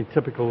a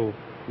typical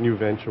new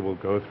venture will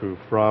go through,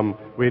 from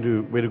where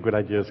do good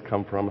ideas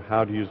come from,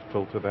 how do you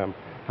filter them,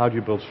 how do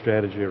you build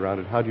strategy around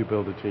it, how do you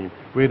build a team,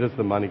 where does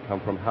the money come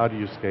from, how do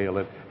you scale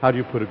it, how do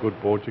you put a good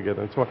board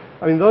together, and so on.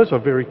 I mean, those are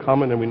very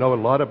common, and we know a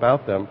lot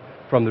about them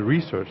from the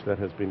research that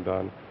has been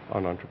done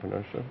on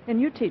entrepreneurship.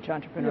 And you teach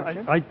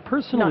entrepreneurship? I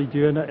personally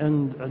do,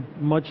 and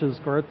much as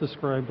Garth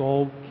described,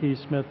 all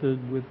case method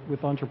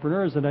with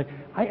entrepreneurs, and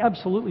I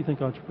absolutely think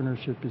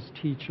entrepreneurship is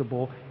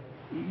teachable.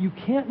 you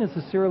can't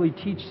necessarily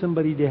teach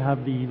somebody to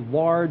have the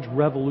large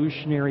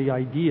revolutionary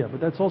idea, but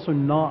that's also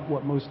not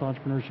what most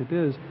entrepreneurship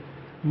is.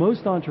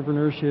 Most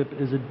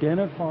entrepreneurship is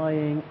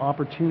identifying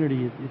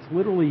opportunity. It's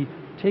literally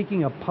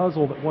taking a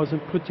puzzle that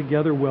wasn't put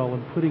together well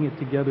and putting it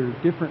together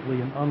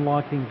differently and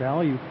unlocking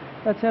value.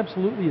 That's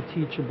absolutely a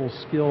teachable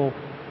skill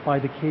by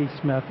the case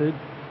method.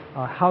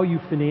 How you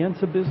finance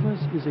a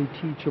business is a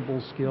teachable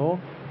skill,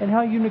 and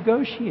how you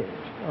negotiate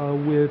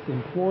with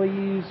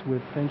employees,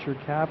 with venture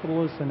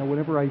capitalists. And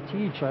whenever I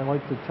teach, I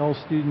like to tell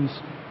students,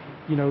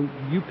 you know,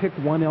 you pick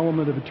one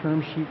element of a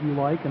term sheet you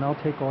like, and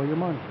I'll take all your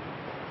money.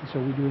 And so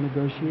we do a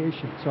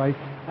negotiation. So I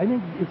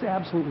think it's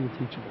absolutely a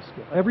teachable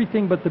skill.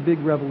 Everything but the big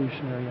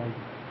revolutionary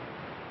idea.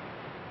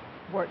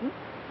 Wharton?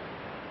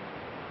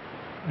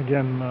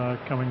 Again,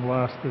 coming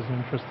last is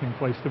an interesting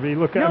place to be.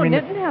 Look, No, I mean,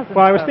 Nitin hasn't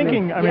well, I was spoken.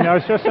 thinking. I mean, I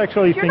was just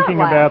actually You're not thinking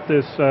last. about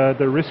this,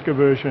 the risk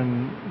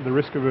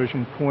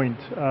aversion point.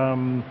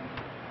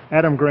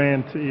 Adam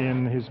Grant,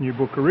 in his new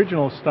book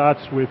Original,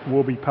 starts with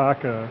Warby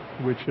Parker,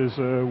 which is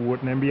a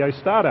Wharton MBA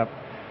startup.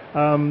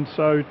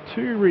 So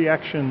two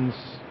reactions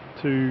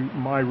to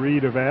my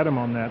read of Adam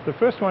on that. The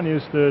first one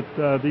is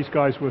that these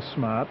guys were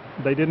smart.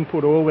 They didn't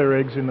put all their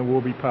eggs in the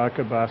Warby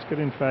Parker basket.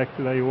 In fact,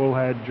 they all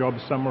had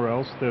jobs somewhere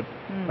else that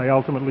they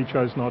ultimately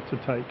chose not to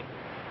take.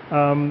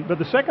 But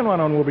the second one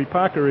on Warby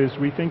Parker is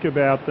we think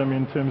about them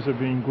in terms of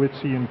being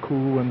glitzy and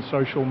cool and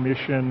social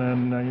mission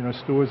and you know,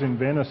 stores in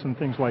Venice and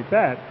things like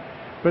that.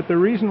 But the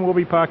reason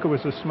Warby Parker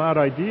was a smart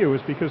idea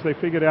was because they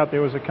figured out there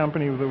was a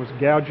company that was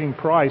gouging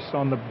price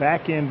on the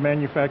back-end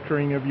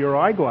manufacturing of your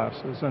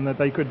eyeglasses, and that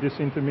they could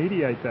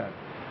disintermediate that.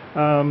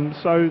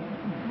 So,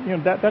 you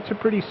know, that's a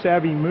pretty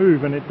savvy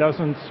move, and it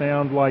doesn't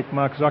sound like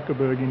Mark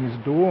Zuckerberg in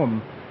his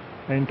dorm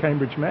in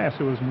Cambridge, Mass.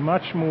 It was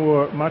much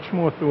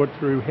more thought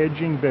through,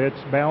 hedging bets,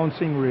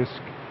 balancing risk.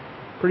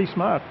 Pretty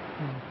smart.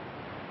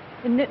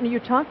 And Nitin, you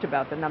talked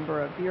about the number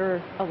of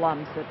your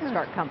alums that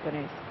start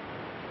companies.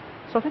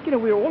 So I think, you know,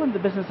 we're all in the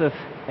business of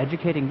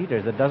educating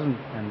leaders.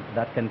 And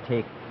that can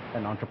take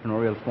an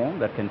entrepreneurial form,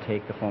 that can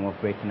take the form of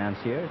great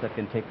financiers, that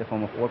can take the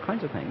form of all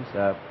kinds of things.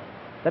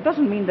 That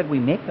doesn't mean that we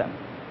make them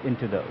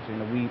into those. You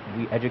know,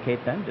 we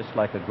educate them just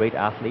like a great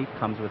athlete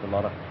comes with a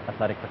lot of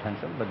athletic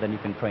potential, but then you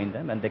can train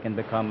them and they can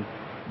become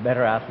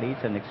better athletes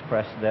and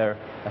express their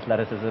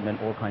athleticism in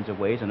all kinds of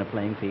ways in a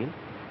playing field.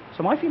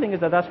 So my feeling is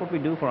that that's what we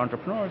do for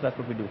entrepreneurs, that's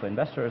what we do for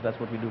investors, that's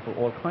what we do for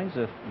all kinds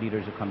of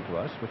leaders who come to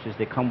us, which is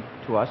they come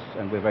to us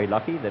and we're very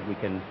lucky that we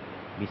can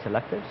be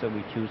selective. So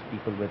we choose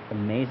people with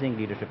amazing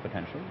leadership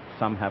potential.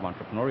 Some have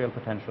entrepreneurial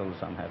potential,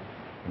 some have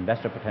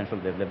investor potential.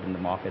 They've lived in the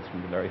markets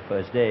from the very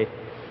first day.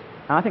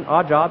 And I think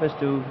our job is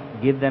to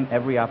give them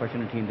every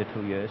opportunity in the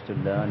 2 years to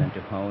learn and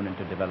to hone and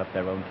to develop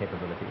their own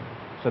capability,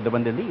 so that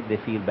when they leave, they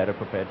feel better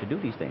prepared to do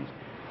these things.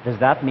 Does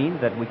that mean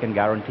that we can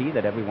guarantee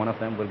that every one of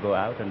them will go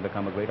out and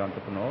become a great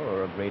entrepreneur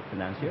or a great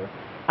financier?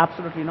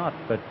 Absolutely not.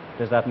 But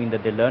does that mean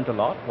that they learned a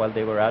lot while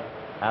they were at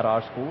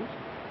our schools?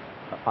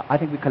 I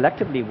think we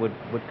collectively would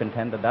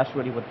contend that that's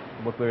really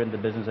what we're in the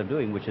business of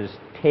doing, which is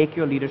take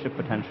your leadership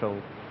potential,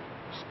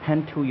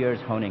 spend 2 years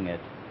honing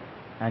it,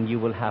 and you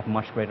will have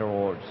much greater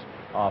rewards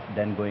of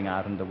then going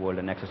out in the world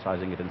and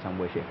exercising it in some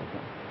way, shape, or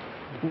form.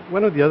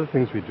 One of the other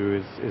things we do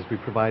is we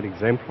provide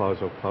exemplars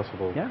of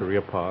possible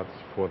career paths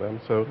for them.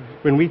 So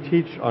when we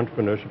teach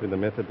entrepreneurship in the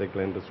method that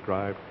Glenn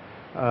described,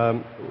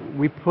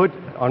 we put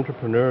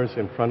entrepreneurs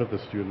in front of the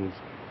students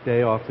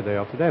day after day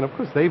after day. And of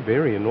course, they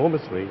vary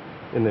enormously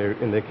in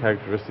their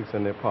characteristics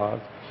and their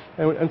paths.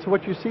 And so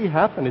what you see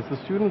happen is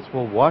the students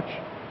will watch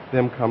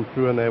them come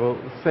through and they will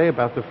say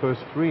about the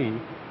first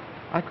three,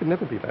 I could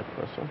never be that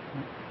person.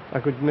 I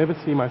could never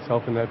see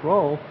myself in that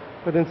role.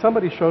 But then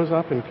somebody shows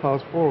up in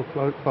class 4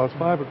 or class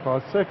 5 or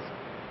class 6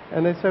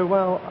 and they say,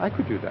 well, I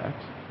could do that.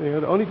 You know,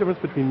 the only difference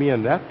between me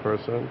and that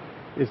person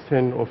is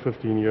 10 or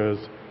 15 years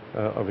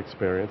of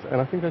experience. And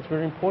I think that's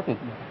very important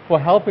for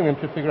helping them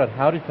to figure out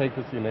how to take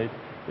this innate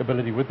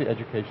ability with the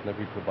education that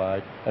we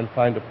provide and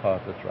find a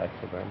path that's right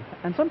for them.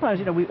 And sometimes,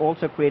 you know, we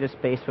also create a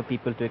space for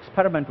people to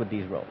experiment with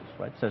these roles,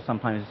 right? So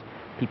sometimes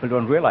people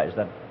don't realize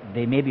that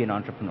they may be an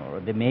entrepreneur or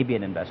they may be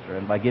an investor,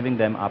 and by giving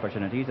them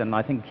opportunities, and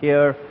I think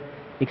here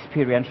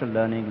experiential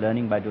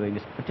learning by doing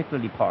is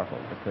particularly powerful,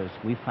 because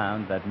we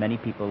found that many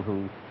people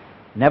who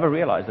never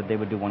realized that they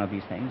would do one of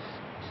these things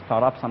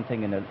start up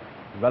something in a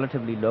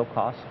relatively low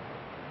cost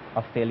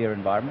of failure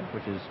environment,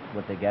 which is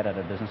what they get at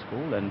a business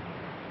school, and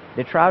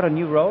they try out a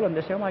new role and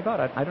they say, oh my God,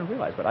 I don't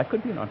realize, but I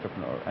could be an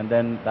entrepreneur, and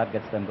then that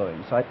gets them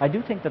going. So I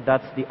do think that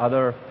that's the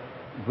other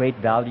great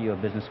value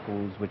of business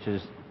schools, which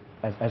is,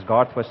 as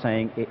Garth was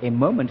saying, a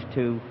moment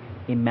to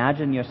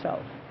imagine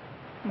yourself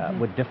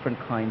with different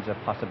kinds of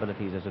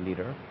possibilities as a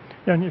leader.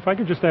 Yeah, and if I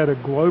could just add a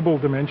global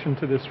dimension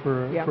to this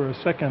for a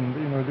second,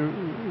 you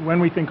know, when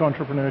we think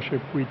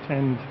entrepreneurship, we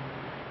tend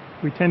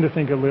to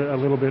think a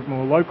little bit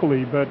more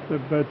locally, but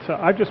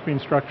I've just been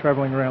struck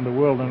traveling around the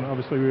world, and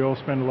obviously we all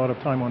spend a lot of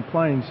time on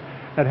planes,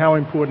 at how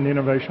important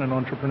innovation and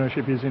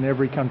entrepreneurship is in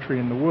every country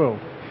in the world.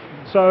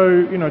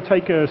 So,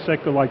 take a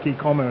sector like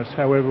e-commerce,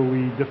 however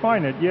we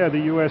define it. Yeah,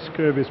 the US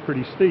curve is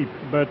pretty steep,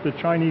 but the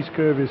Chinese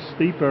curve is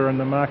steeper and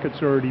the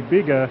market's already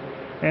bigger,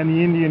 and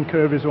the Indian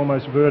curve is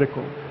almost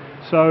vertical.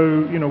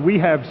 So, we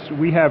have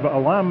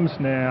alums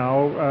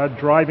now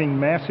driving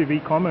massive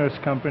e-commerce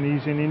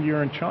companies in India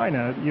and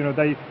China.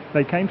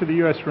 They came to the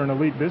US for an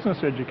elite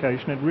business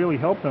education. It really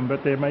helped them,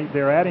 but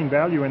they're adding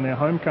value in their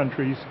home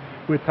countries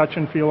with touch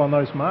and feel on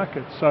those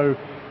markets. So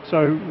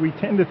we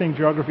tend to think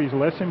geography is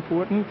less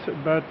important,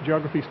 but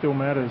geography still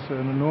matters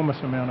an enormous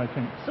amount, I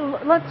think. So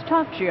let's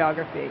talk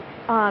geography.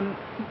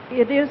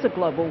 It is a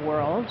global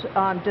world.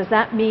 Does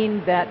that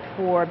mean that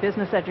for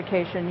business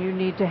education you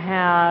need to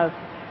have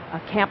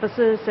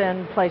campuses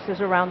and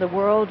places around the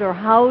world, or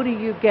how do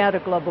you get a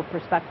global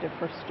perspective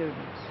for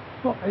students?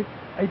 Well,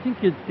 I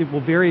think it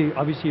will vary,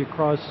 obviously,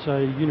 across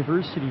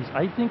universities.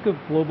 I think of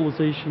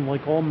globalization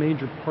like all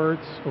major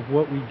parts of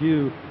what we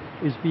do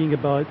is being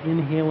about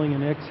inhaling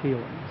and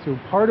exhaling. So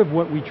part of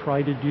what we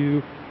try to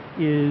do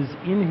is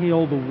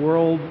inhale the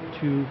world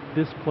to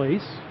this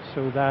place.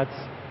 So that's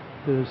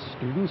the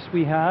students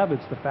we have,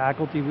 it's the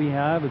faculty we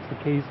have, it's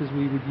the cases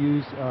we would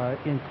use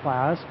in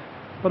class,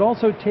 but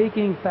also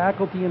taking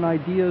faculty and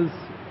ideas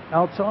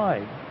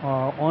outside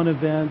on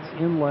events,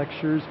 in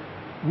lectures.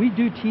 We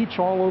do teach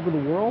all over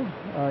the world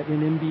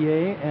in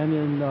MBA and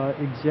in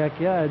exec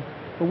ed,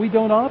 but we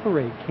don't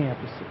operate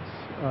campuses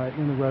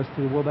in the rest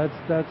of the world.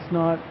 That's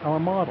not our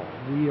model.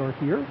 We are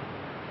here,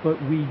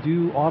 but we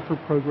do offer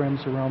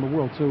programs around the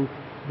world. So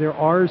there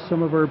are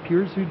some of our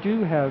peers who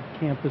do have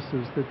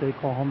campuses that they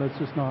call home.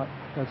 That's not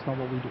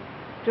what we do.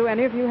 Do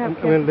any of you have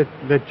I'm going to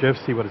let Jeff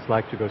see what it's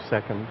like to go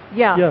second.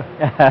 Yeah.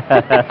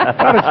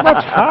 But it's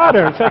much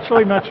harder. It's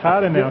actually much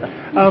harder now.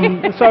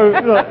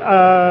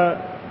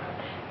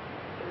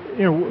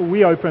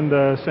 We opened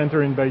a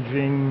center in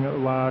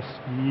Beijing last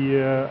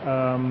year.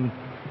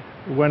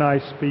 When I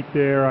speak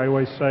there, I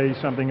always say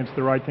something, it's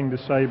the right thing to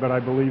say, but I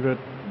believe it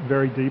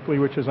very deeply,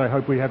 which is I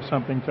hope we have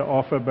something to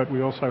offer, but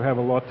we also have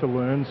a lot to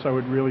learn, so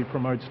it really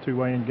promotes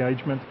two-way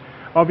engagement.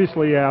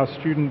 Obviously, our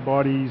student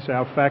bodies,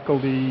 our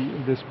faculty,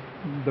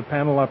 the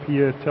panel up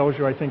here tells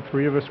you, I think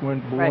 3 of us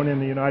weren't born in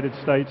the United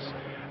States,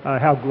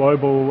 how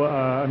global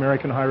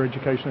American higher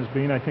education has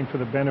been, I think, for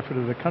the benefit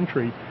of the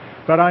country.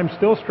 But I'm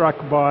still struck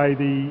by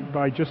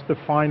just the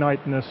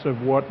finiteness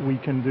of what we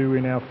can do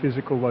in our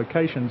physical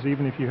locations,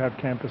 even if you have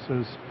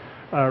campuses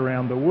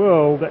around the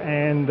world,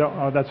 and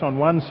that's on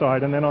one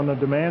side. And then on the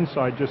demand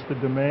side, just the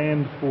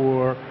demand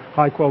for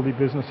high-quality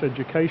business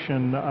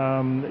education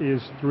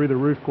is through the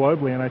roof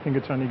globally, and I think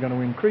it's only going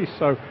to increase.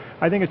 So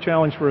I think a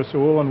challenge for us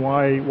all, and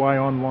why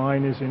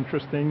online is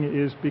interesting,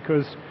 is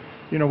because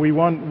we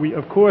want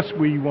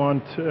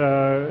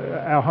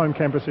our home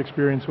campus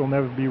experience will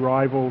never be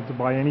rivaled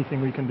by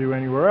anything we can do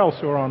anywhere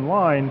else or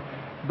online,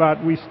 but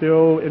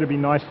it'd be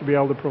nice to be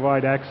able to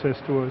provide access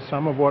to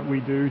some of what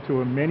we do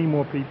to many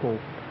more people.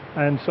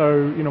 And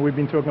so, we've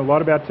been talking a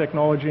lot about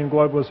technology and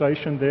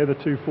globalization. They're the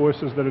 2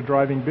 forces that are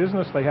driving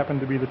business. They happen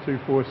to be the 2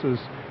 forces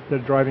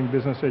that are driving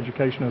business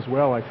education as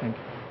well, I think.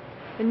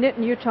 And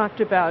Nitin, you talked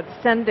about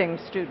sending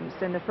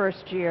students in the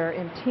first year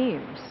in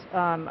teams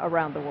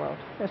around the world.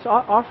 Yes,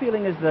 our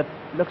feeling is that,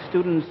 look,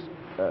 students,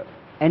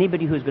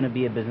 anybody who's going to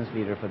be a business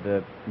leader for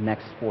the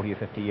next 40 or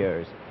 50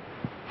 years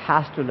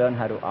has to learn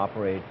how to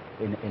operate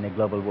in a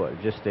global world.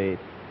 Just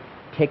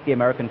take the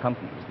American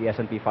companies, the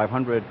S&P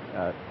 500,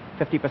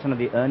 50% of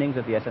the earnings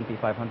of the S&P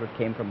 500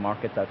 came from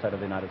markets outside of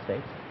the United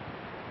States.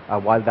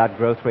 While that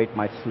growth rate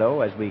might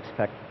slow, as we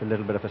expect a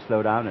little bit of a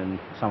slowdown in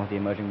some of the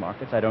emerging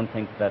markets, I don't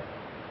think that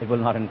it will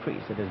not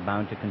increase. It is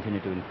bound to continue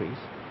to increase.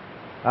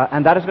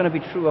 And that is going to be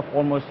true of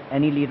almost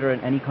any leader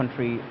in any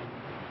country,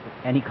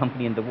 any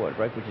company in the world,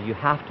 right? Which is you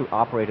have to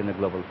operate in a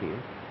global field.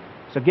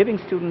 So giving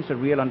students a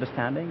real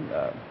understanding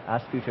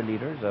as future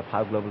leaders of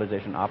how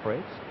globalization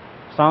operates.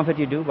 Some of it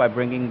you do by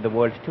bringing the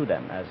world to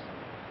them, as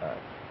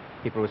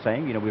people were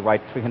saying. We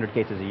write 300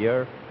 cases a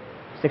year.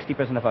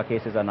 60% of our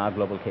cases are now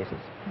global cases.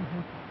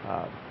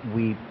 Mm-hmm.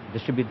 We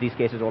distribute these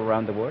cases all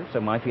around the world.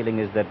 So my feeling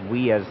is that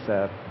we as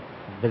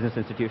business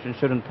institutions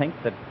shouldn't think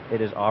that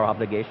it is our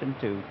obligation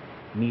to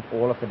meet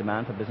all of the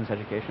demand for business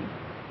education.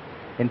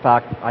 In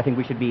fact, I think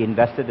we should be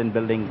invested in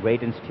building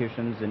great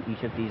institutions in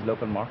each of these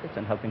local markets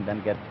and helping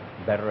them get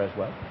better as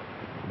well,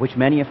 which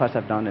many of us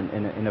have done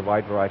in a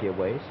wide variety of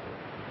ways.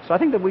 So I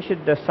think that we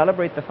should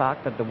celebrate the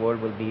fact that the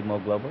world will be more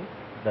global,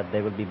 that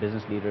there will be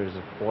business leaders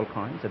of all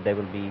kinds, that there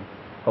will be,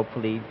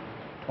 hopefully,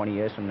 20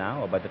 years from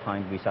now, or by the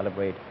time we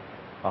celebrate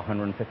our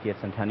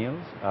 150th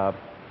centennials,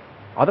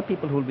 other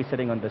people who will be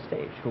sitting on the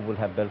stage who will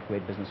have built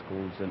great business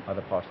schools in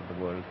other parts of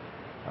the world,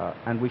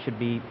 and we should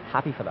be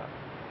happy for that.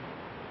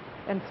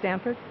 And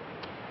Stanford?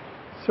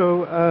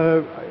 So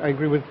I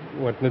agree with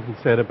what Nitin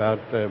said about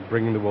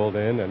bringing the world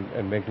in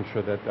and making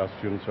sure that our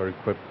students are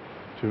equipped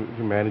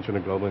to manage in a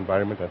global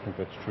environment. I think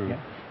that's true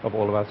of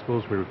all of our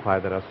schools. We require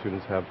that our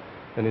students have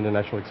an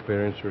international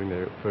experience during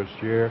their first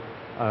year.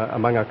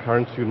 Among our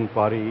current student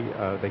body,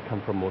 they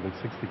come from more than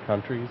 60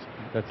 countries.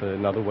 That's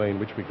another way in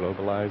which we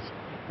globalize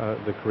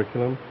the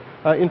curriculum.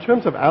 In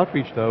terms of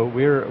outreach, though,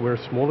 we're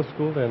a smaller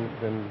school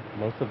than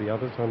most of the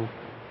others on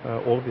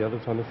all of the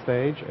others on the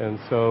stage, and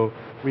so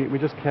we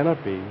just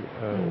cannot be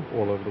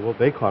all over the world.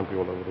 They can't be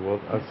all over the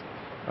world. Us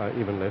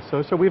even less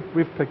so. So we've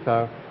picked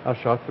our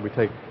shots that we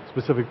take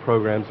specific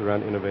programs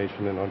around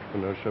innovation and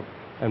entrepreneurship,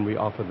 and we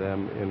offer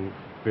them in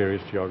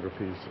various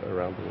geographies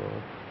around the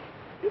world.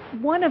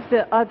 One of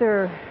the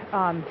other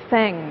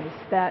things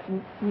that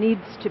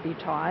needs to be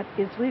taught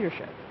is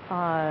leadership,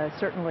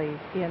 certainly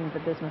in the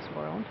business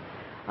world.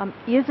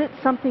 Is it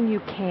something you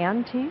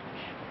can teach?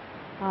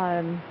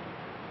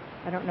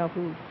 I don't know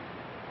who.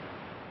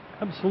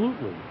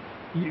 Absolutely.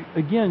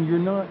 Again,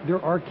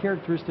 there are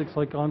characteristics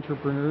like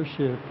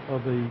entrepreneurship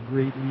of a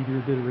great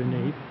leader that are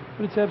innate,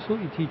 but it's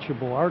absolutely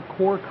teachable. Our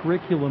core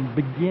curriculum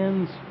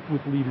begins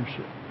with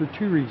leadership for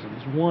two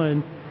reasons.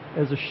 One,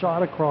 as a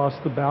shot across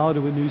the bow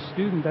to a new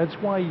student, that's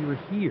why you're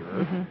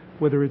here,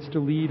 whether it's to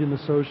lead in the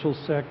social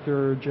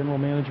sector, general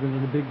management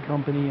in a big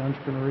company,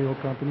 entrepreneurial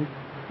company,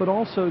 but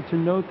also to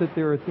note that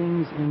there are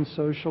things in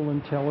social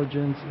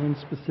intelligence and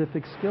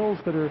specific skills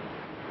that are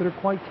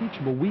quite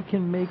teachable. We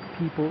can make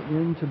people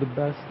into the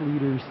best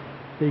leaders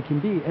they can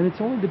be, and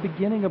it's only the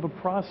beginning of a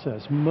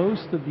process.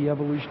 Most of the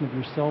evolution of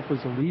yourself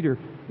as a leader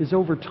is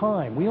over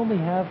time. We only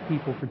have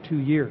people for 2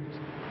 years.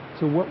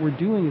 So what we're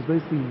doing is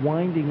basically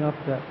winding up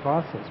that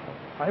process.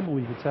 But I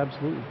believe it's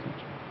absolutely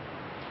teachable.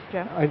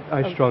 Jeff?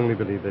 I strongly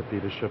believe that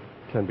leadership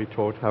can be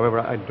taught. However,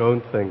 I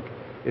don't think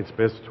it's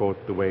best taught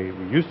the way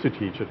we used to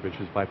teach it, which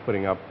is by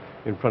putting up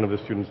in front of the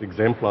students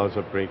exemplars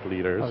of great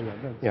leaders.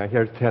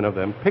 Here's 10 of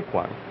them, pick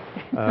one.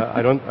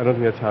 I don't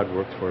think that's how it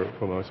works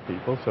for most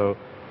people. So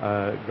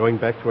going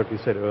back to what we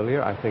said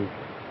earlier, I think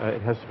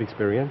it has to be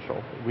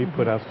experiential. We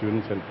put our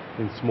students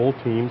in small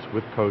teams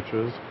with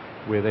coaches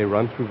where they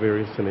run through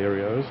various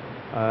scenarios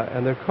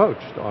and they're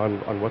coached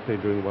on what they're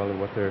doing well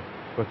and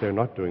what they're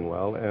not doing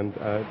well. And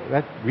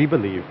that, we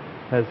believe,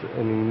 has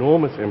an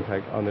enormous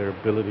impact on their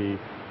ability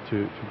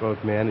to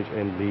both manage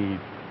and lead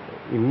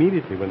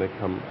immediately when they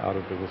come out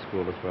of business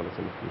school as well as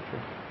in the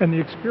future. And the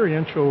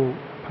experiential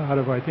part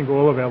of, I think,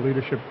 all of our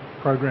leadership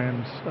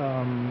programs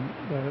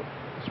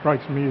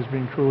strikes me as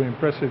being truly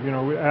impressive. You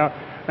know,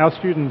 our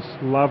students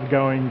love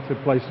going to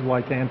places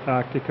like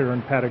Antarctica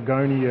and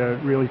Patagonia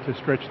really to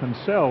stretch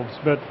themselves,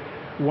 but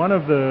one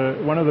of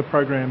the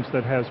programs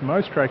that has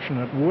most traction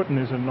at Wharton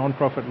is a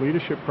non-profit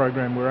leadership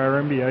program where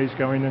our MBAs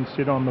go in and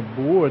sit on the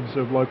boards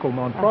of local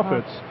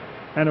non-profits.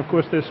 And of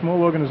course they're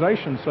small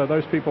organizations, so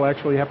those people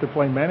actually have to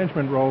play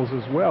management roles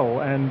as well,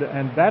 and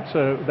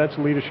that's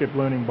leadership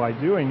learning by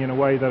doing in a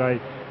way that I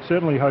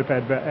certainly hope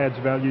adds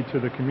value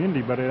to the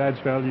community, but it adds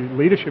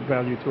leadership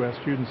value to our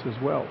students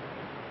as well.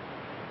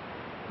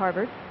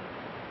 Harvard?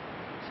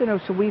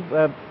 So we've,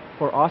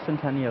 for our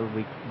Centennial,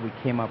 we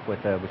came up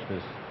with, which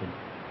was in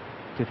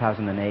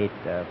 2008,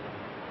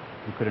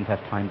 we couldn't have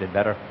timed it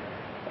better.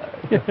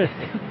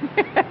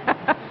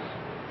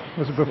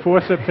 Was it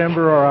before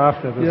September or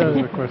after? This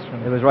is the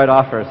question. It was right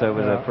after, so it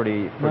was a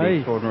pretty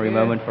extraordinary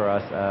moment for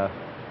us.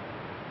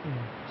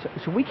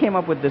 So we came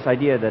up with this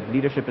idea that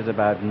leadership is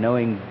about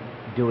knowing,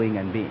 doing,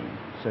 and being.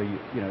 So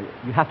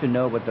you have to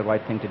know what the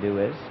right thing to do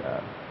is,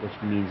 which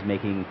means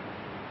making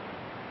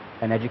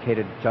an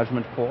educated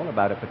judgment call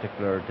about a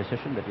particular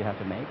decision that you have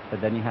to make.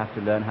 But then you have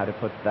to learn how to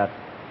put that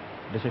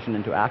decision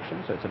into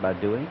action. So it's about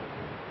doing.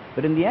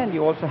 But in the end,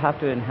 you also have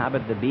to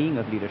inhabit the being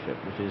of leadership,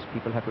 which is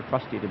people have to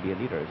trust you to be a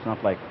leader. It's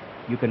not like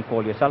you can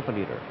call yourself a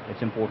leader.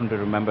 It's important to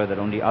remember that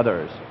only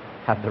others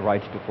have the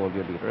right to call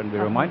you a leader, and we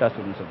remind our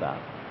students of that.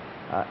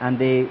 And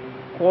they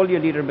call you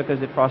a leader because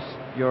they trust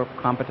your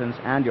competence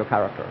and your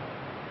character.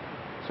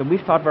 So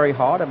we've thought very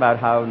hard about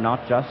how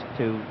not just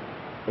to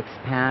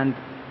expand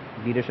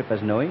leadership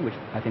as knowing, which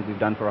I think we've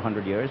done for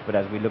 100 years, but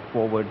as we look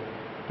forward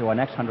to our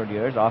next 100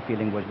 years, our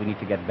feeling was we need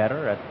to get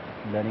better at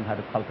learning how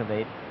to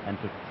cultivate and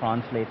to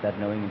translate that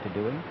knowing into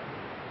doing.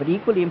 But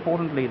equally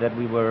importantly, that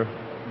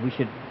we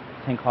should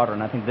think harder,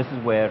 and I think this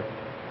is where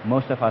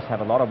most of us have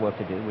a lot of work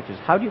to do, which is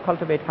how do you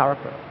cultivate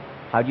character?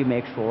 How do you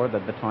make sure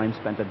that the time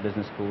spent at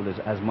business school is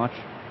as much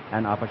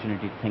an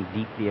opportunity to think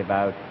deeply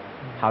about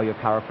how your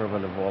character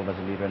will evolve as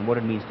a leader and what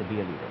it means to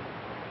be a leader?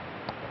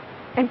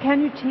 And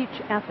can you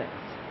teach ethics?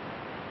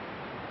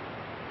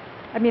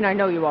 I mean, I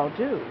know you all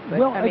do, but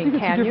well, I mean,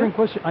 think it's a different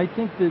question. I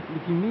think that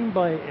if you mean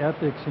by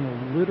ethics,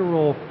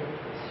 literal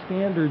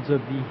standards of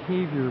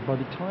behavior, by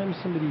the time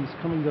somebody's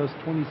coming to us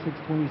 26,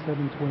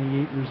 27,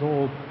 28 years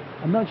old,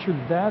 I'm not sure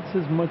that's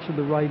as much of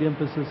the right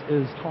emphasis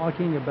as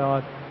talking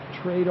about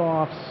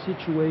trade-offs,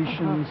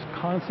 situations,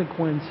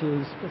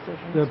 consequences.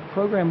 Decisions. The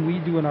program we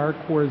do in our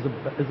core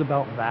is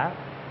about that,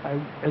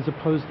 as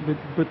opposed to,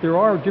 but there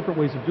are different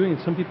ways of doing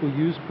it. Some people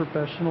use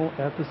professional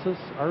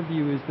ethicists. Our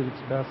view is that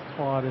it's best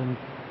taught in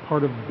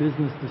part of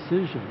business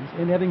decisions,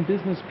 and having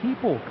business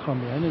people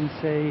come in and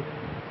say,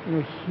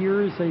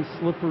 here's a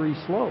slippery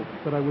slope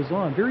that I was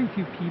on. Very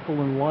few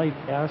people in life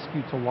ask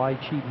you to lie,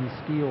 cheat, and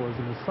steal as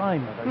an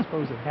assignment. I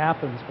suppose it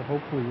happens, but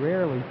hopefully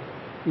rarely.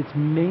 it's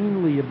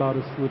mainly about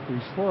a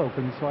slippery slope.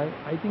 And so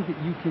I think that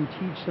you can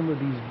teach some of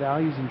these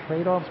values and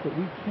trade-offs, but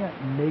we can't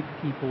make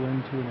people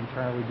into an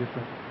entirely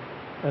different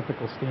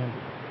ethical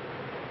standard.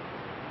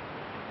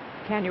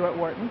 Can you at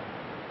Wharton?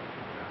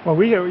 Well,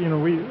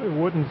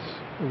 Wharton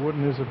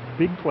is a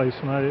big place,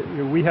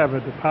 and we have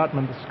a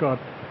department that's got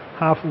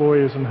half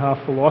lawyers and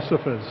half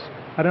philosophers.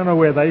 I don't know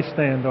where they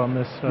stand on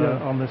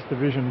this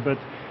division, but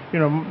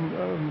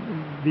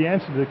the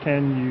answer to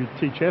can you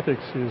teach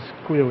ethics is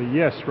clearly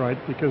yes, right?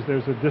 Because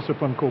there's a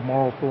discipline called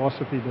moral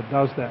philosophy that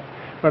does that.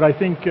 But I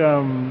think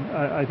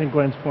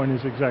Glenn's point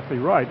is exactly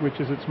right, which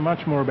is it's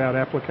much more about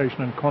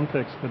application and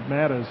context that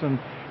matters. And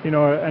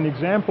an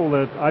example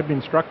that I've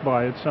been struck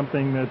by, it's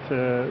something that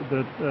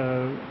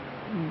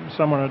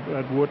someone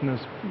at Wharton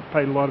has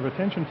paid a lot of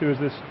attention to, is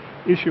this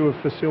issue of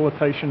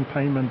facilitation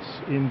payments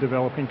in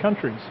developing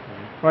countries.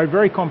 Right,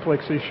 very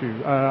complex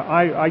issue.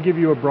 I give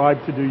you a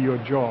bribe to do your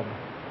job.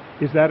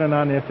 Is that an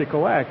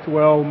unethical act?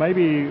 Well,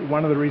 maybe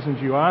one of the reasons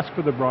you ask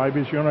for the bribe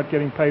is you're not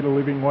getting paid a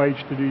living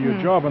wage to do your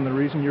job, and the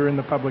reason you're in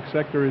the public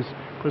sector is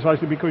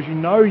precisely because you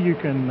know you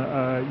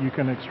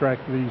can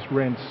extract these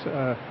rents.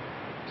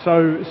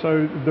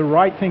 So the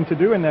right thing to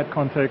do in that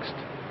context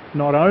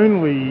not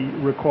only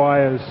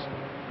requires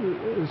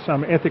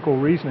some ethical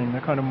reasoning,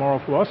 the kind of moral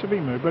philosophy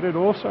move, but it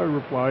also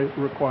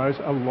requires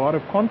a lot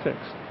of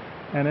context.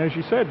 And as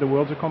you said, the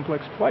world's a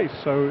complex place,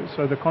 so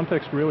the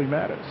context really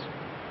matters.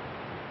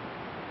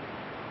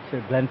 So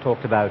Glenn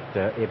talked about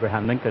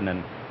Abraham Lincoln,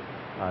 and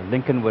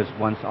Lincoln was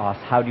once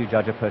asked, how do you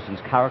judge a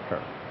person's character?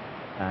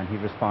 And he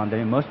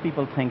responded, most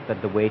people think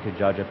that the way to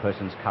judge a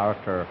person's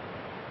character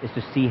is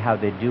to see how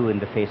they do in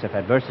the face of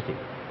adversity.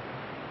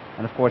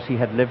 And of course, he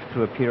had lived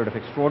through a period of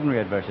extraordinary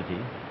adversity,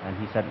 and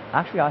he said,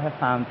 actually, I have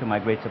found to my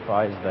great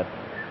surprise that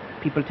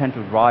people tend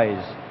to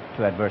rise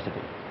to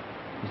adversity.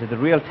 He said, the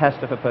real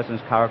test of a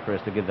person's character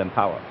is to give them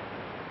power.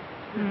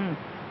 And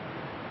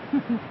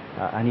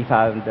he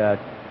found that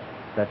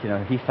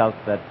he felt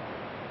that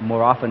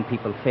more often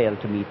people fail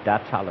to meet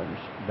that challenge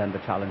than the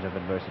challenge of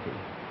adversity.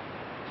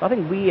 So I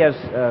think we as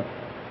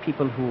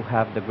people who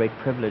have the great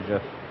privilege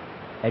of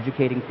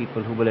educating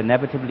people who will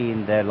inevitably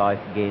in their life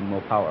gain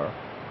more power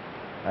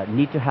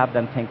need to have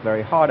them think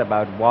very hard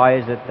about why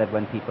is it that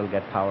when people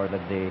get power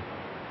that they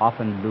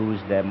often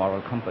lose their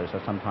moral compass or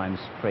sometimes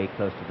stray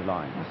close to the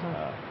lines.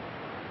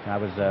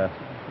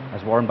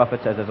 As Warren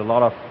Buffett says, there's a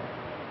lot of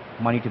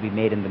money to be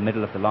made in the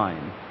middle of the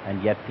line,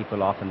 and yet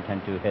people often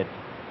tend to hit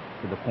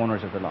to the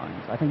corners of the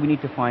lines. I think we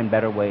need to find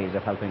better ways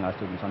of helping our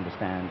students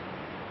understand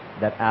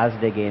that as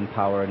they gain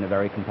power in a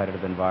very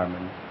competitive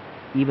environment,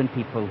 even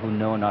people who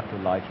know not to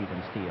lie, cheat,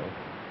 and steal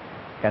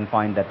can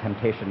find that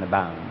temptation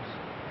abounds.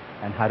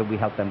 And how do we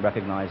help them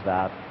recognize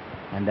that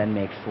and then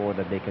make sure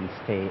that they can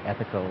stay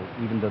ethical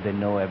even though they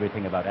know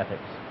everything about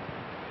ethics?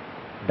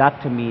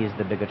 That to me is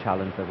the bigger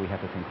challenge that we have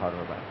to think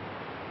harder about.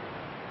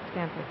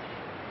 Stanford.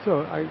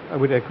 So I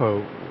would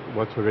echo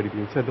what's already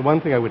been said. The one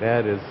thing I would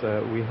add is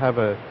we have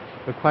a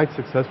quite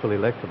successful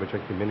elective, which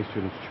actually many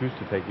students choose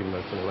to take even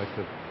as an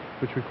elective,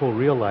 which we call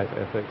real life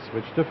ethics,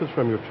 which differs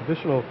from your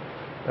traditional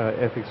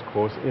ethics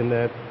course in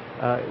that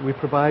we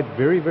provide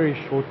very, very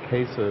short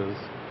cases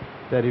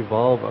that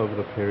evolve over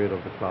the period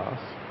of the class.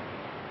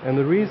 And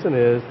the reason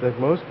is that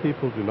most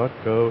people do not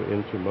go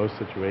into most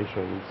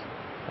situations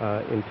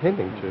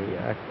intending to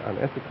act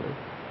unethically.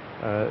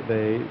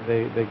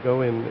 They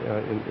go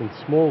in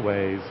small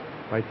ways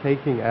by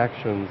taking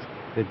actions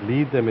that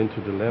lead them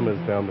into dilemmas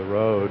down the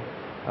road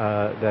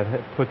that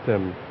have put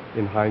them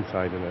in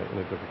hindsight in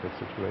a difficult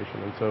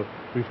situation. And so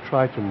we've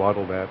tried to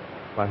model that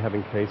by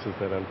having cases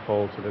that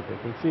unfold so that they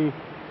can see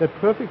that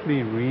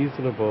perfectly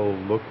reasonable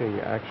looking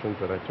actions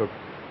that I took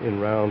in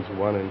rounds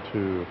 1 and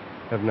 2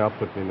 have now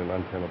put me in an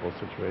untenable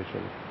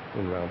situation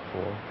in round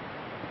 4.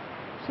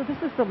 So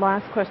this is the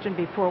last question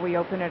before we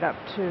open it up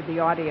to the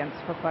audience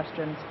for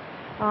questions.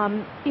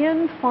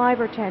 In 5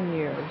 or 10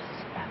 years,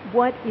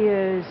 what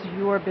is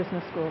your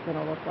business school going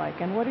to look like,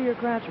 and what are your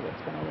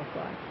graduates going to look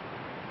like?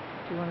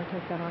 Do you want to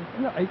take that on?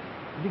 No, I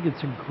think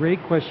it's a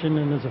great question,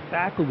 and as a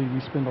faculty,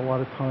 we spend a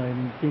lot of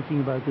time thinking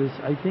about this.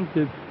 I think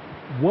that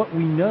what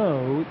we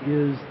know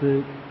is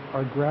that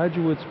our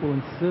graduates will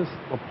insist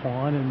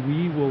upon, and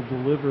we will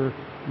deliver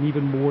an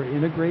even more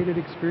integrated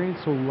experience,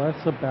 so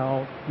less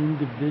about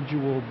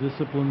individual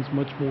disciplines,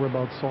 much more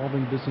about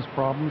solving business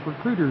problems.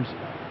 Recruiters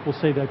will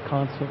say that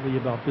constantly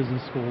about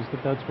business schools,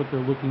 that that's what they're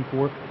looking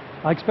for.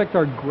 I expect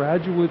our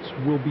graduates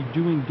will be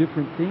doing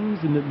different things,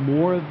 and that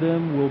more of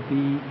them will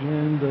be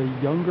in the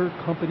younger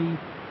company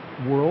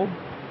world,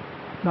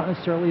 not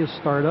necessarily a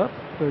startup,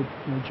 but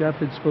Jeff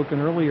had spoken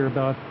earlier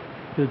about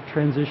the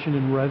transition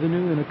in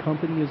revenue in a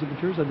company as it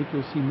matures. I think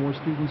you'll see more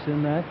students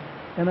in that.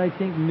 And I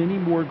think many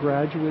more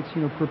graduates,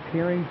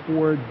 preparing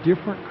for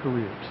different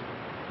careers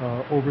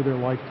over their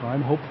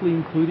lifetime, hopefully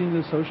including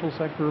the social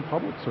sector or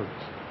public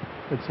service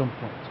at some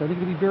point. So I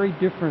think it'll be very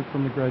different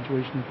from the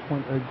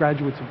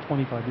graduates of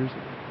 25 years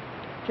ago.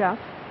 Jeff?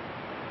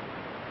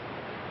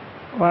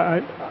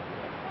 Well,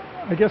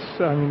 I guess,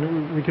 I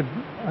mean,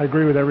 I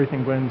agree with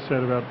everything Glenn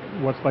said about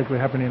what's likely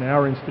to happen in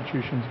our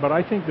institutions, but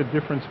I think the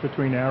difference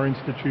between our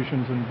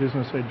institutions and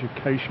business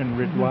education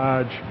writ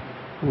large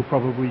will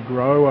probably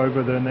grow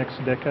over the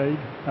next decade.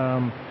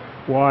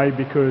 Why?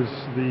 Because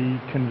the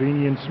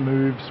convenience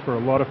moves for a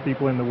lot of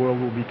people in the world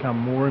will become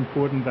more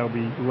important. They'll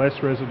be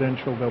less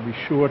residential, they'll be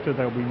shorter,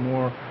 they'll be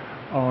more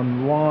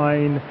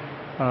online.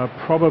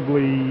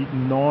 Probably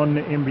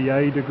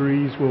non-MBA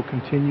degrees will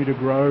continue to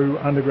grow.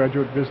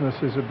 Undergraduate business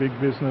is a big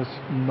business.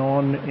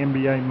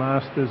 Non-MBA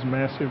masters,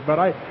 massive. But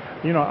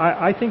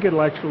I think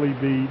it'll actually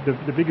be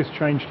the biggest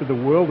change to the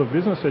world of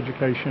business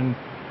education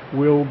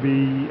will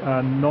be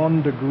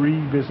non-degree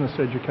business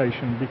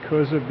education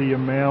because of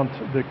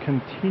the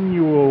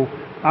continual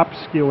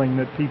upskilling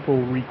that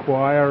people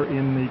require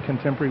in the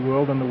contemporary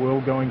world and the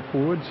world going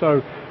forward.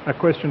 So a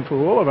question for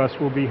all of us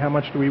will be, how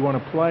much do we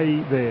want to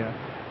play there?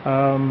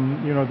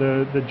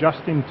 The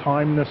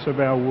just-in-timeness of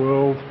our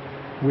world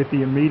with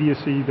the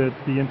immediacy that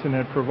the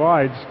internet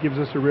provides gives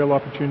us a real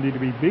opportunity to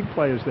be big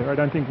players there. I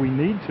don't think we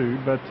need to,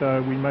 but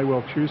we may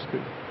well choose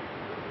to.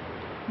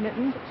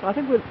 Nitin? So I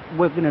think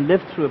we're going to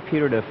live through a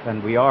period of,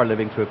 and we are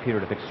living through a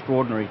period of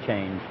extraordinary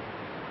change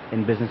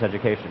in business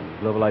education.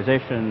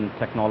 Globalization,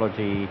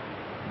 technology,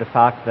 the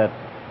fact that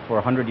for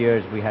 100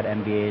 years we had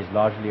MBAs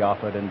largely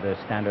offered in the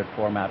standard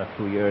format of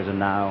 2 years, and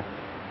now,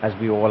 as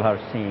we all are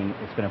seeing,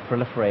 it's going to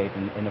proliferate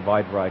in a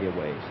wide variety of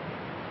ways.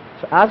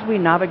 So as we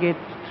navigate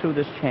through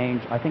this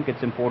change, I think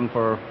it's important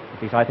for,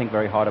 at least I think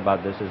very hard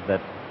about this, is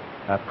that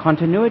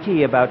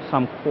continuity about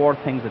some core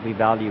things that we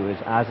value is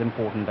as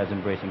important as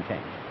embracing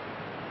change.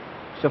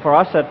 So for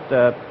us at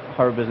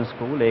Harvard Business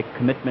School, a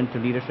commitment to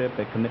leadership,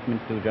 a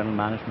commitment to general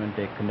management,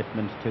 a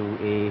commitment to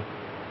a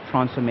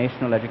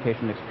transformational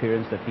educational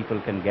experience that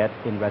people can get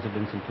in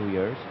residence in 2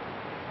 years.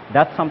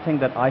 That's something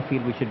that I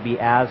feel we should be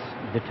as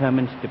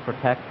determined to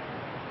protect,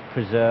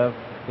 preserve,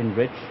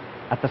 enrich,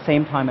 at the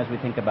same time as we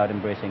think about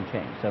embracing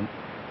change. So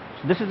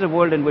this is a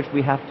world in which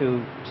we have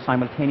to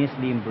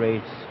simultaneously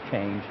embrace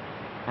change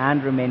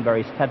and remain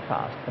very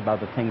steadfast about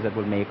the things that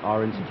will make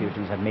our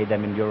institutions, have made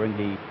them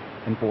enduringly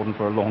important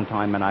for a long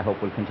time, and I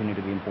hope will continue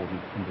to be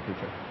important in the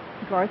future.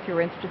 Garth,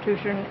 your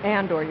institution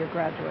and or your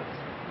graduates.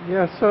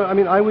 Yeah, so I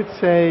mean, I would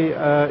say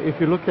if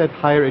you look at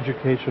higher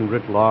education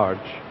writ large,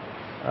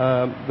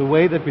 the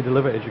way that we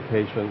deliver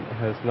education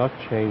has not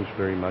changed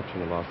very much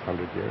in the last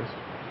 100 years.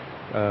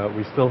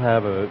 We still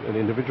have an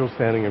individual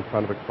standing in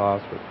front of a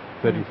class with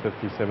 30,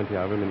 50, 70,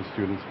 however many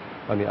students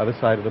on the other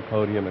side of the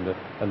podium, and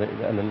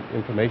the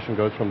information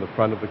goes from the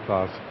front of the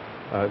class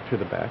to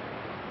the back.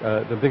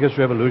 The biggest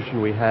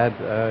revolution we had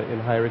in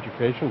higher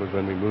education was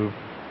when we moved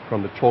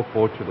from the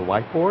chalkboard to the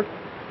whiteboard.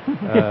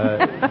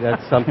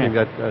 That's something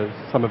that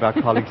some of our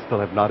colleagues still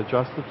have not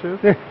adjusted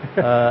to.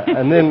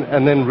 And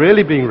then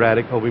really being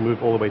radical, we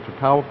moved all the way to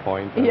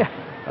PowerPoint.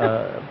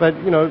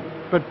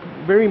 But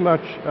very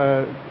much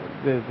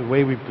the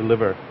way we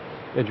deliver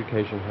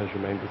education has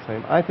remained the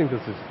same. I think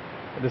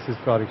this is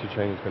starting to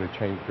change. It's going to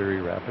change very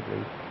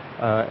rapidly.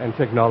 And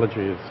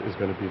technology is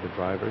going to be the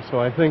driver. So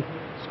I think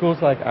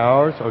schools like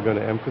ours are going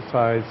to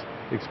emphasize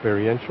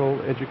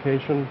experiential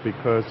education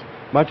because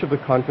much of the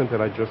content that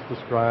I just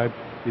described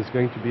is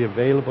going to be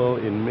available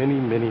in many,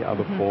 many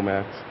other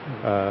formats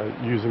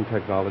using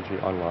technology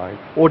online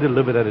or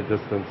delivered at a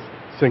distance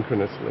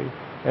synchronously.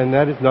 And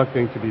that is not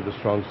going to be the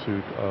strong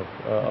suit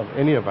of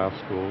any of our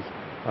schools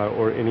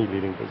or any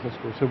leading business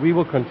school. So we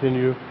will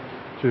continue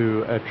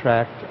to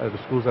attract, the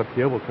schools up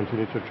here will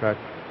continue to attract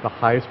the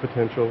highest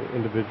potential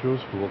individuals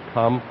who will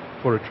come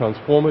for a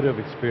transformative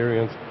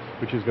experience,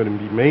 which is going to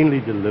be mainly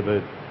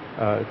delivered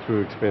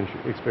through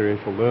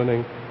experiential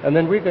learning. And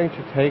then we're going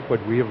to take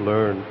what we have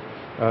learned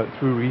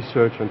through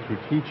research and through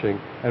teaching,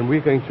 and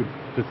we're going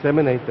to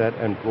disseminate that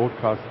and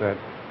broadcast that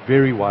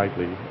very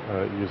widely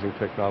using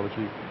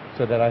technology,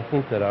 so that I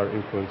think that our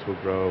influence will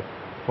grow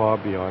far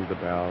beyond the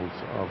bounds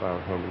of our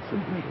home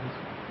institutions.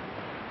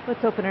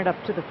 Let's open it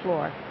up to the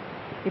floor.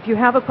 If you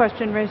have a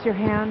question, raise your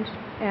hand,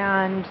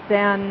 and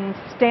then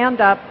stand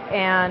up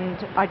and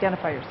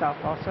identify yourself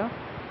also.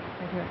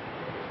 Right here.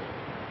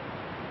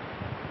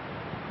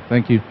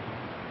 Thank you.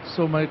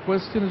 So my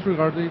question is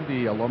regarding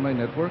the alumni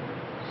network.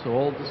 So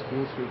all the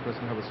schools here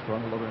present have a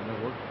strong alumni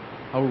network.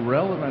 How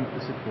relevant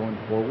is it going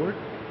forward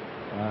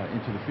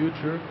into the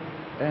future?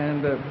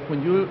 And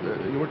when you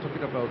were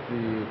talking about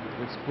the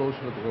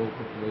explosion of the global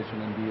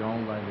population and the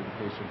online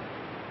education,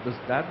 does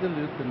that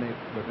dilute the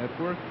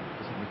network?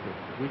 Does it make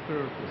it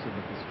weaker? Does it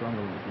make it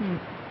stronger in the future?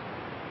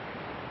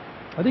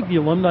 I think the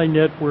alumni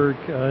network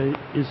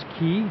is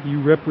key.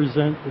 You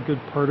represent a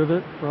good part of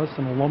it for us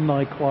in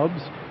alumni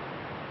clubs.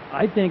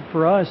 I think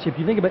for us, if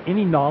you think about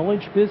any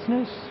knowledge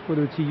business,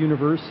 whether it's a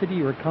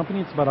university or a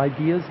company, it's about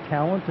ideas,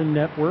 talent, and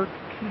network.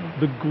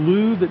 The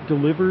glue that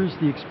delivers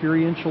the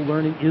experiential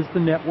learning is the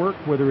network,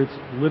 whether it's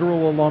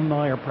literal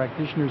alumni or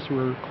practitioners who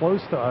are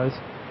close to us.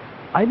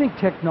 I think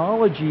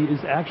technology is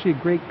actually a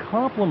great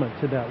complement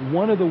to that.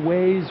 One of the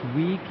ways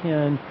we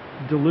can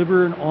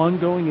deliver an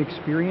ongoing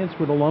experience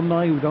with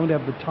alumni who don't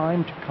have the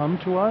time to come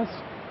to us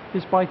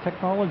is by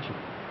technology.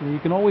 You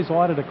can always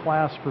audit a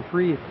class for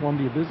free at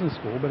Columbia Business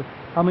School, but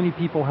how many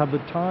people have the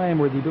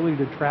time or the ability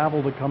to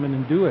travel to come in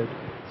and do it?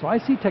 So I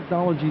see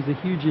technology as a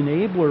huge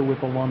enabler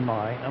with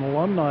alumni, and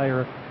alumni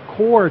are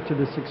core to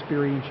this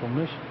experiential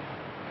mission.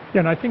 Yeah,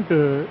 and I think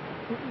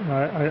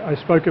I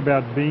spoke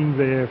about being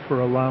there for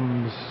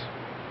alums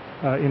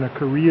in a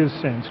career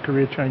sense,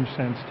 career change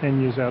sense,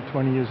 10 years out,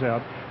 20 years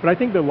out. But I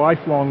think the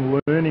lifelong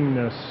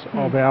learningness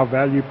of our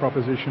value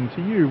proposition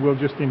to you will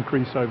just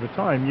increase over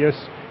time. Yes,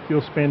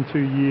 you'll spend 2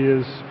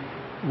 years.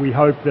 We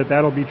hope that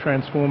that'll be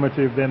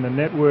transformative. Then the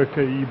network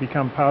you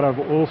become part of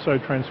also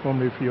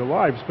transformative for your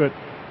lives. But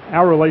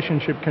our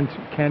relationship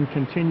can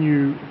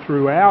continue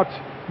throughout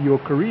your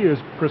careers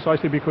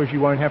precisely because you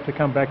won't have to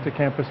come back to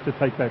campus to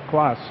take that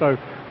class. So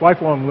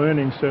lifelong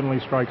learning certainly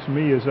strikes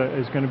me as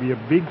going to be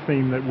a big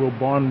theme that will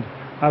bond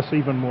us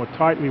even more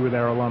tightly with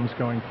our alums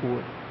going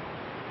forward.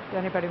 Does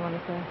anybody want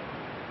to say?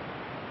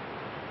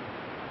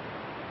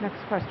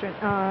 Next question.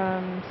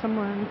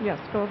 Someone, yes,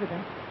 go over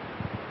there.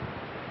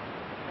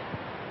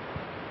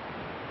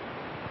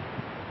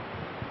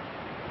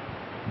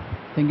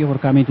 Thank you for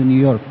coming to New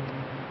York.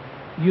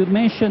 You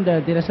mentioned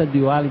that there is a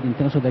duality in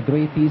terms of the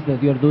great things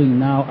that you're doing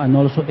now and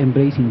also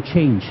embracing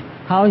change.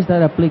 How is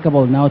that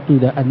applicable now to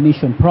the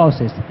admission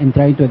process and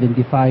trying to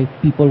identify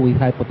people with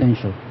high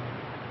potential?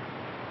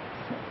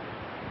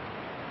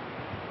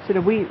 So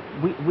we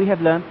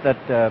have learned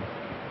that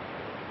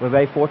we're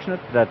very fortunate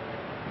that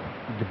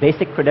the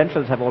basic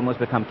credentials have almost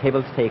become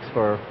table stakes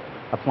for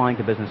applying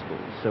to business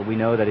schools. So we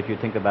know that if you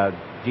think about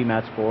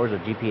GMAT scores or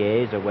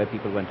GPAs or where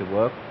people went to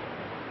work,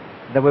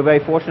 that we're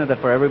very fortunate that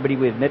for everybody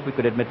we admit, we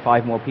could admit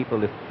 5 more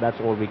people if that's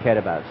all we cared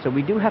about. So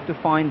we do have to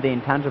find the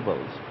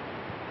intangibles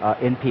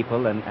in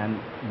people, and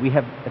we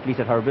have, at least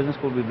at Harvard Business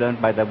School, we've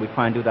learned by that we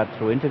try and do that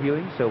through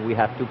interviewing. So we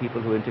have 2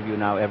 people who interview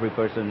now every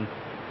person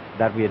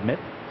that we admit.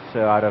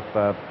 So out of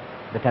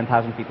the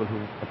 10,000 people who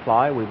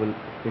apply, we will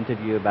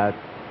interview about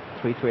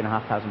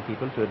 3,500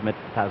 people to admit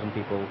 1,000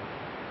 people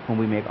whom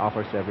we make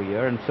offers every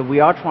year. And so we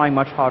are trying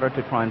much harder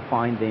to try and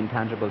find the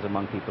intangibles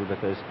among people,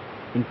 because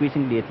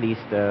increasingly, at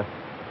least,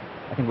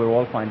 I think we're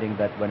all finding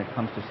that when it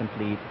comes to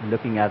simply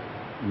looking at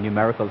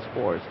numerical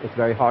scores, it's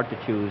very hard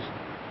to choose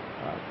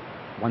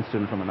one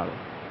student from another.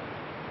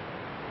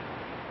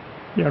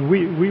 Yeah, and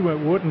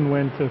Wharton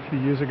went a few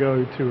years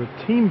ago to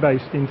a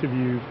team-based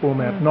interview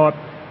format, not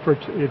for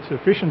its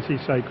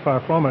efficiency's sake, far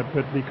from it,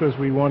 but because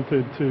we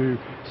wanted to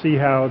see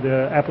how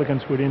the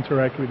applicants would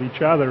interact with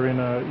each other in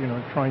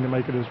trying to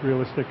make it as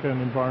realistic an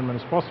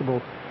environment as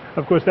possible.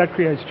 Of course, that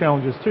creates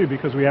challenges too,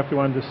 because we have to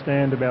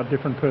understand about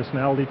different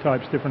personality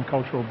types, different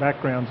cultural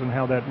backgrounds, and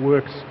how that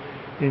works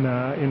in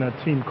a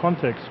team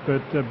context.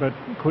 But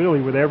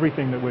clearly, with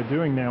everything that we're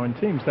doing now in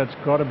teams, that's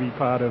got to be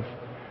part of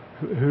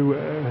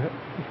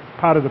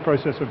the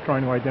process of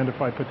trying to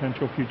identify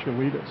potential future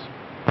leaders.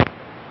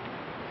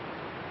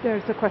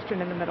 There's a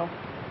question in the middle.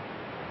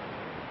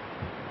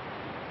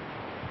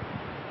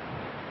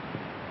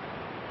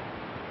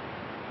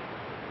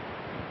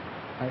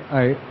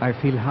 I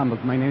feel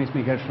humbled. My name is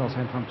Miguel Schloss.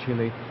 I'm from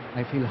Chile.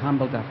 I feel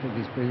humbled after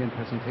these brilliant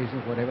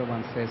presentations. What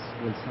everyone says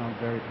will sound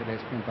very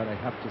pedestrian, but I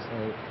have to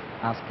say,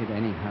 ask it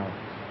anyhow.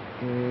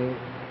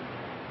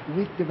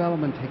 With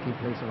development taking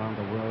place around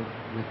the world,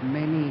 with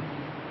many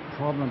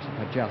problems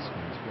of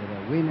adjustments, where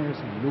there are winners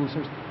and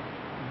losers,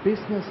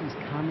 business is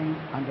coming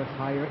under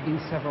fire in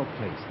several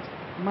places.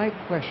 My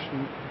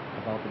question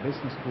about the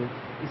business school,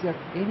 is there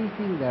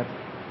anything that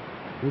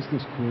a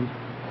business school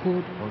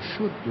could or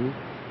should do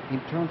in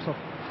terms of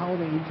how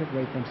they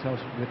integrate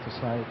themselves with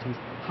societies,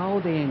 how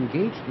they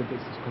engage the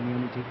business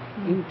community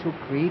into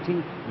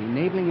creating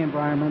enabling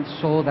environments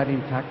so that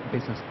in fact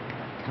business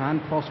can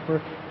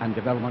prosper and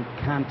development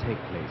can take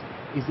place?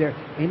 Is there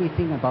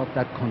anything about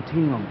that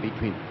continuum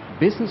between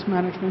business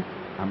management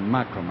and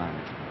macro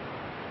management?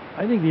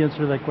 I think the answer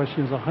to that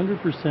question is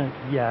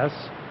 100% yes.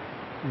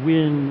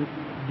 When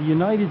the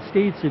United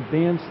States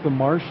advanced the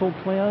Marshall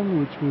Plan,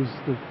 which was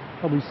the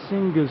probably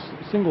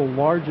single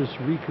largest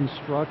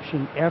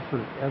reconstruction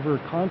effort ever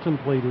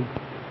contemplated,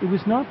 it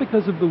was not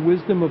because of the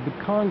wisdom of the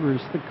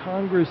Congress. The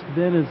Congress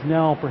then as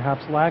now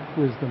perhaps lacked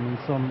wisdom in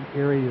some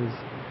areas,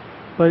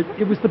 but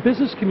it was the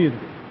business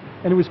community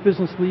and it was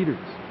business leaders.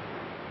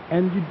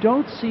 And you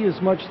don't see as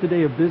much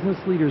today of business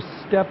leaders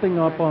stepping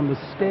up on the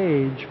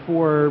stage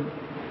for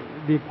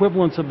the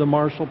equivalents of the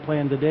Marshall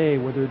Plan today,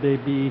 whether they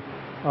be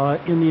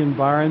in the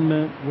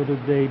environment, whether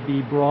they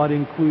be broad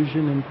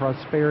inclusion and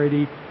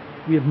prosperity.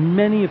 We have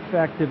many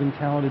effective and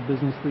talented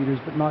business leaders,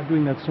 but not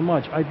doing that so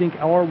much. I think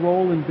our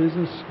role in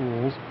business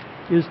schools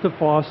is to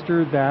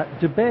foster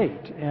that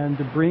debate and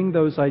to bring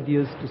those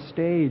ideas to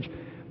stage.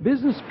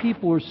 Business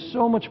people are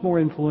so much more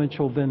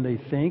influential than they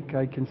think.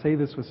 I can say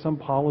this with some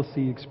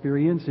policy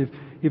experience.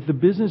 If the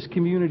business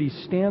community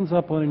stands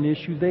up on an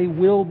issue, they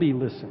will be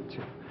listened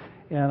to.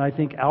 And I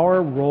think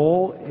our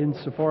role,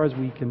 insofar as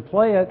we can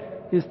play it,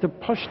 is to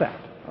push that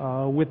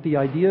with the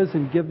ideas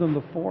and give them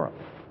the forum.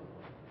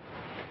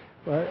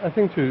 Well, I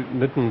think to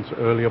Nitin's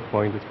earlier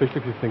point, especially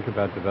if you think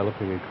about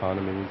developing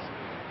economies,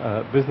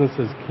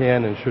 businesses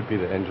can and should be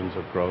the engines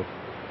of growth.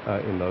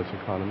 in those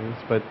economies,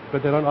 but they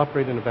don't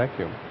operate in a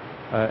vacuum.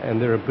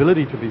 And their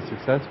ability to be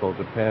successful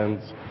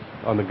depends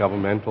on the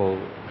governmental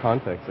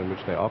context in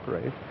which they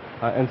operate.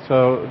 And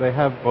so they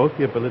have both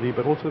the ability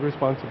but also the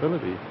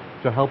responsibility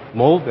to help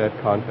mold that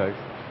context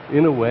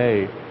in a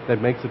way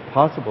that makes it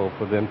possible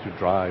for them to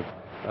drive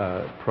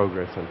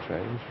progress and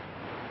change.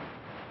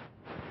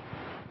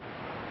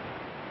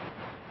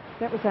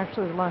 That was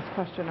actually the last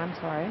question, I'm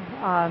sorry.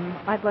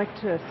 I'd like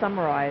to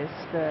summarize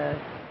the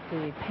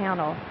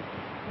panel.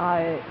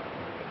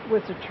 It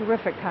was a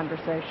terrific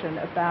conversation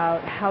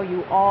about how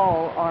you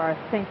all are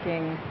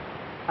thinking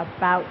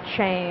about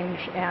change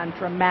and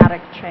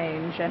dramatic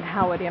change and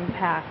how it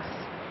impacts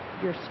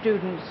your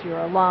students, your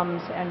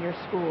alums, and your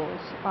schools.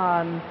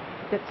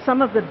 That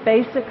some of the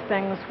basic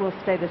things will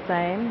stay the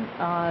same,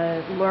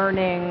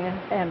 learning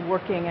and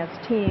working as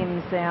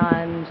teams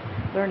and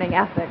learning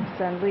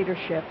ethics and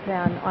leadership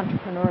and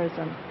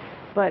entrepreneurism.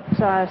 But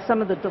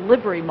some of the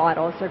delivery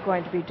models are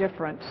going to be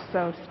different,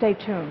 so stay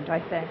tuned, I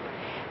think.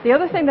 The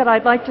other thing that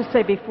I'd like to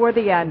say before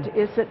the end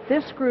is that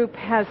this group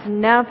has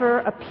never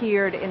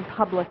appeared in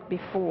public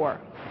before.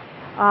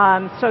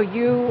 So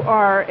you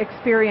are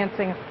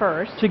experiencing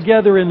first.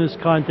 Together in this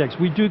context,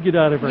 we do get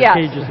out of our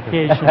cages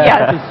occasionally,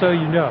 just so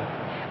you know.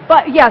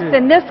 But yes,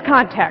 in this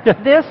context,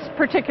 this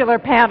particular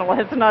panel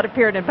has not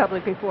appeared in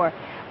public before.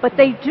 But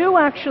they do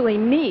actually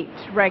meet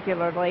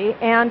regularly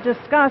and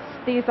discuss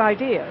these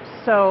ideas.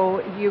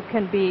 So you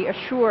can be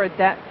assured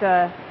that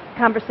the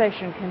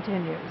conversation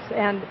continues.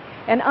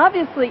 And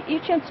obviously,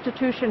 each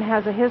institution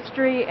has a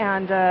history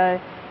and a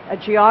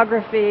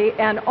geography,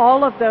 and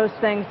all of those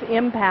things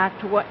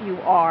impact what you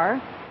are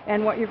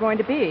and what you're going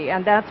to be.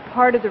 And that's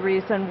part of the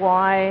reason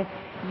why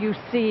you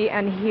see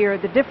and hear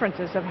the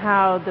differences of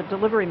how the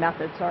delivery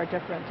methods are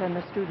different and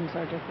the students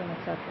are different,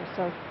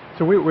 etc.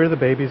 So we're the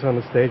babies on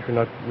the stage.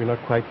 We're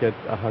not quite yet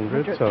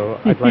 100. So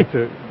I'd like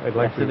to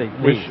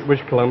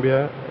wish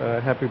Columbia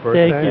happy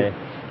birthday.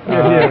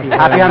 Thank you.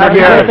 Happy 100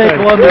 years. Happy birthday,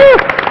 Columbia.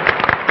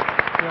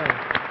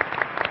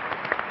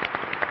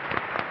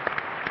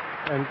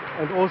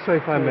 And also,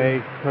 if I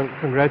may,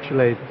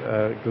 congratulate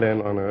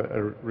Glenn on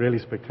a really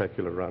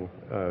spectacular run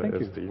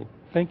as dean.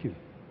 Thank you.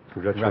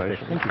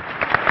 Congratulations. Thank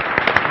you.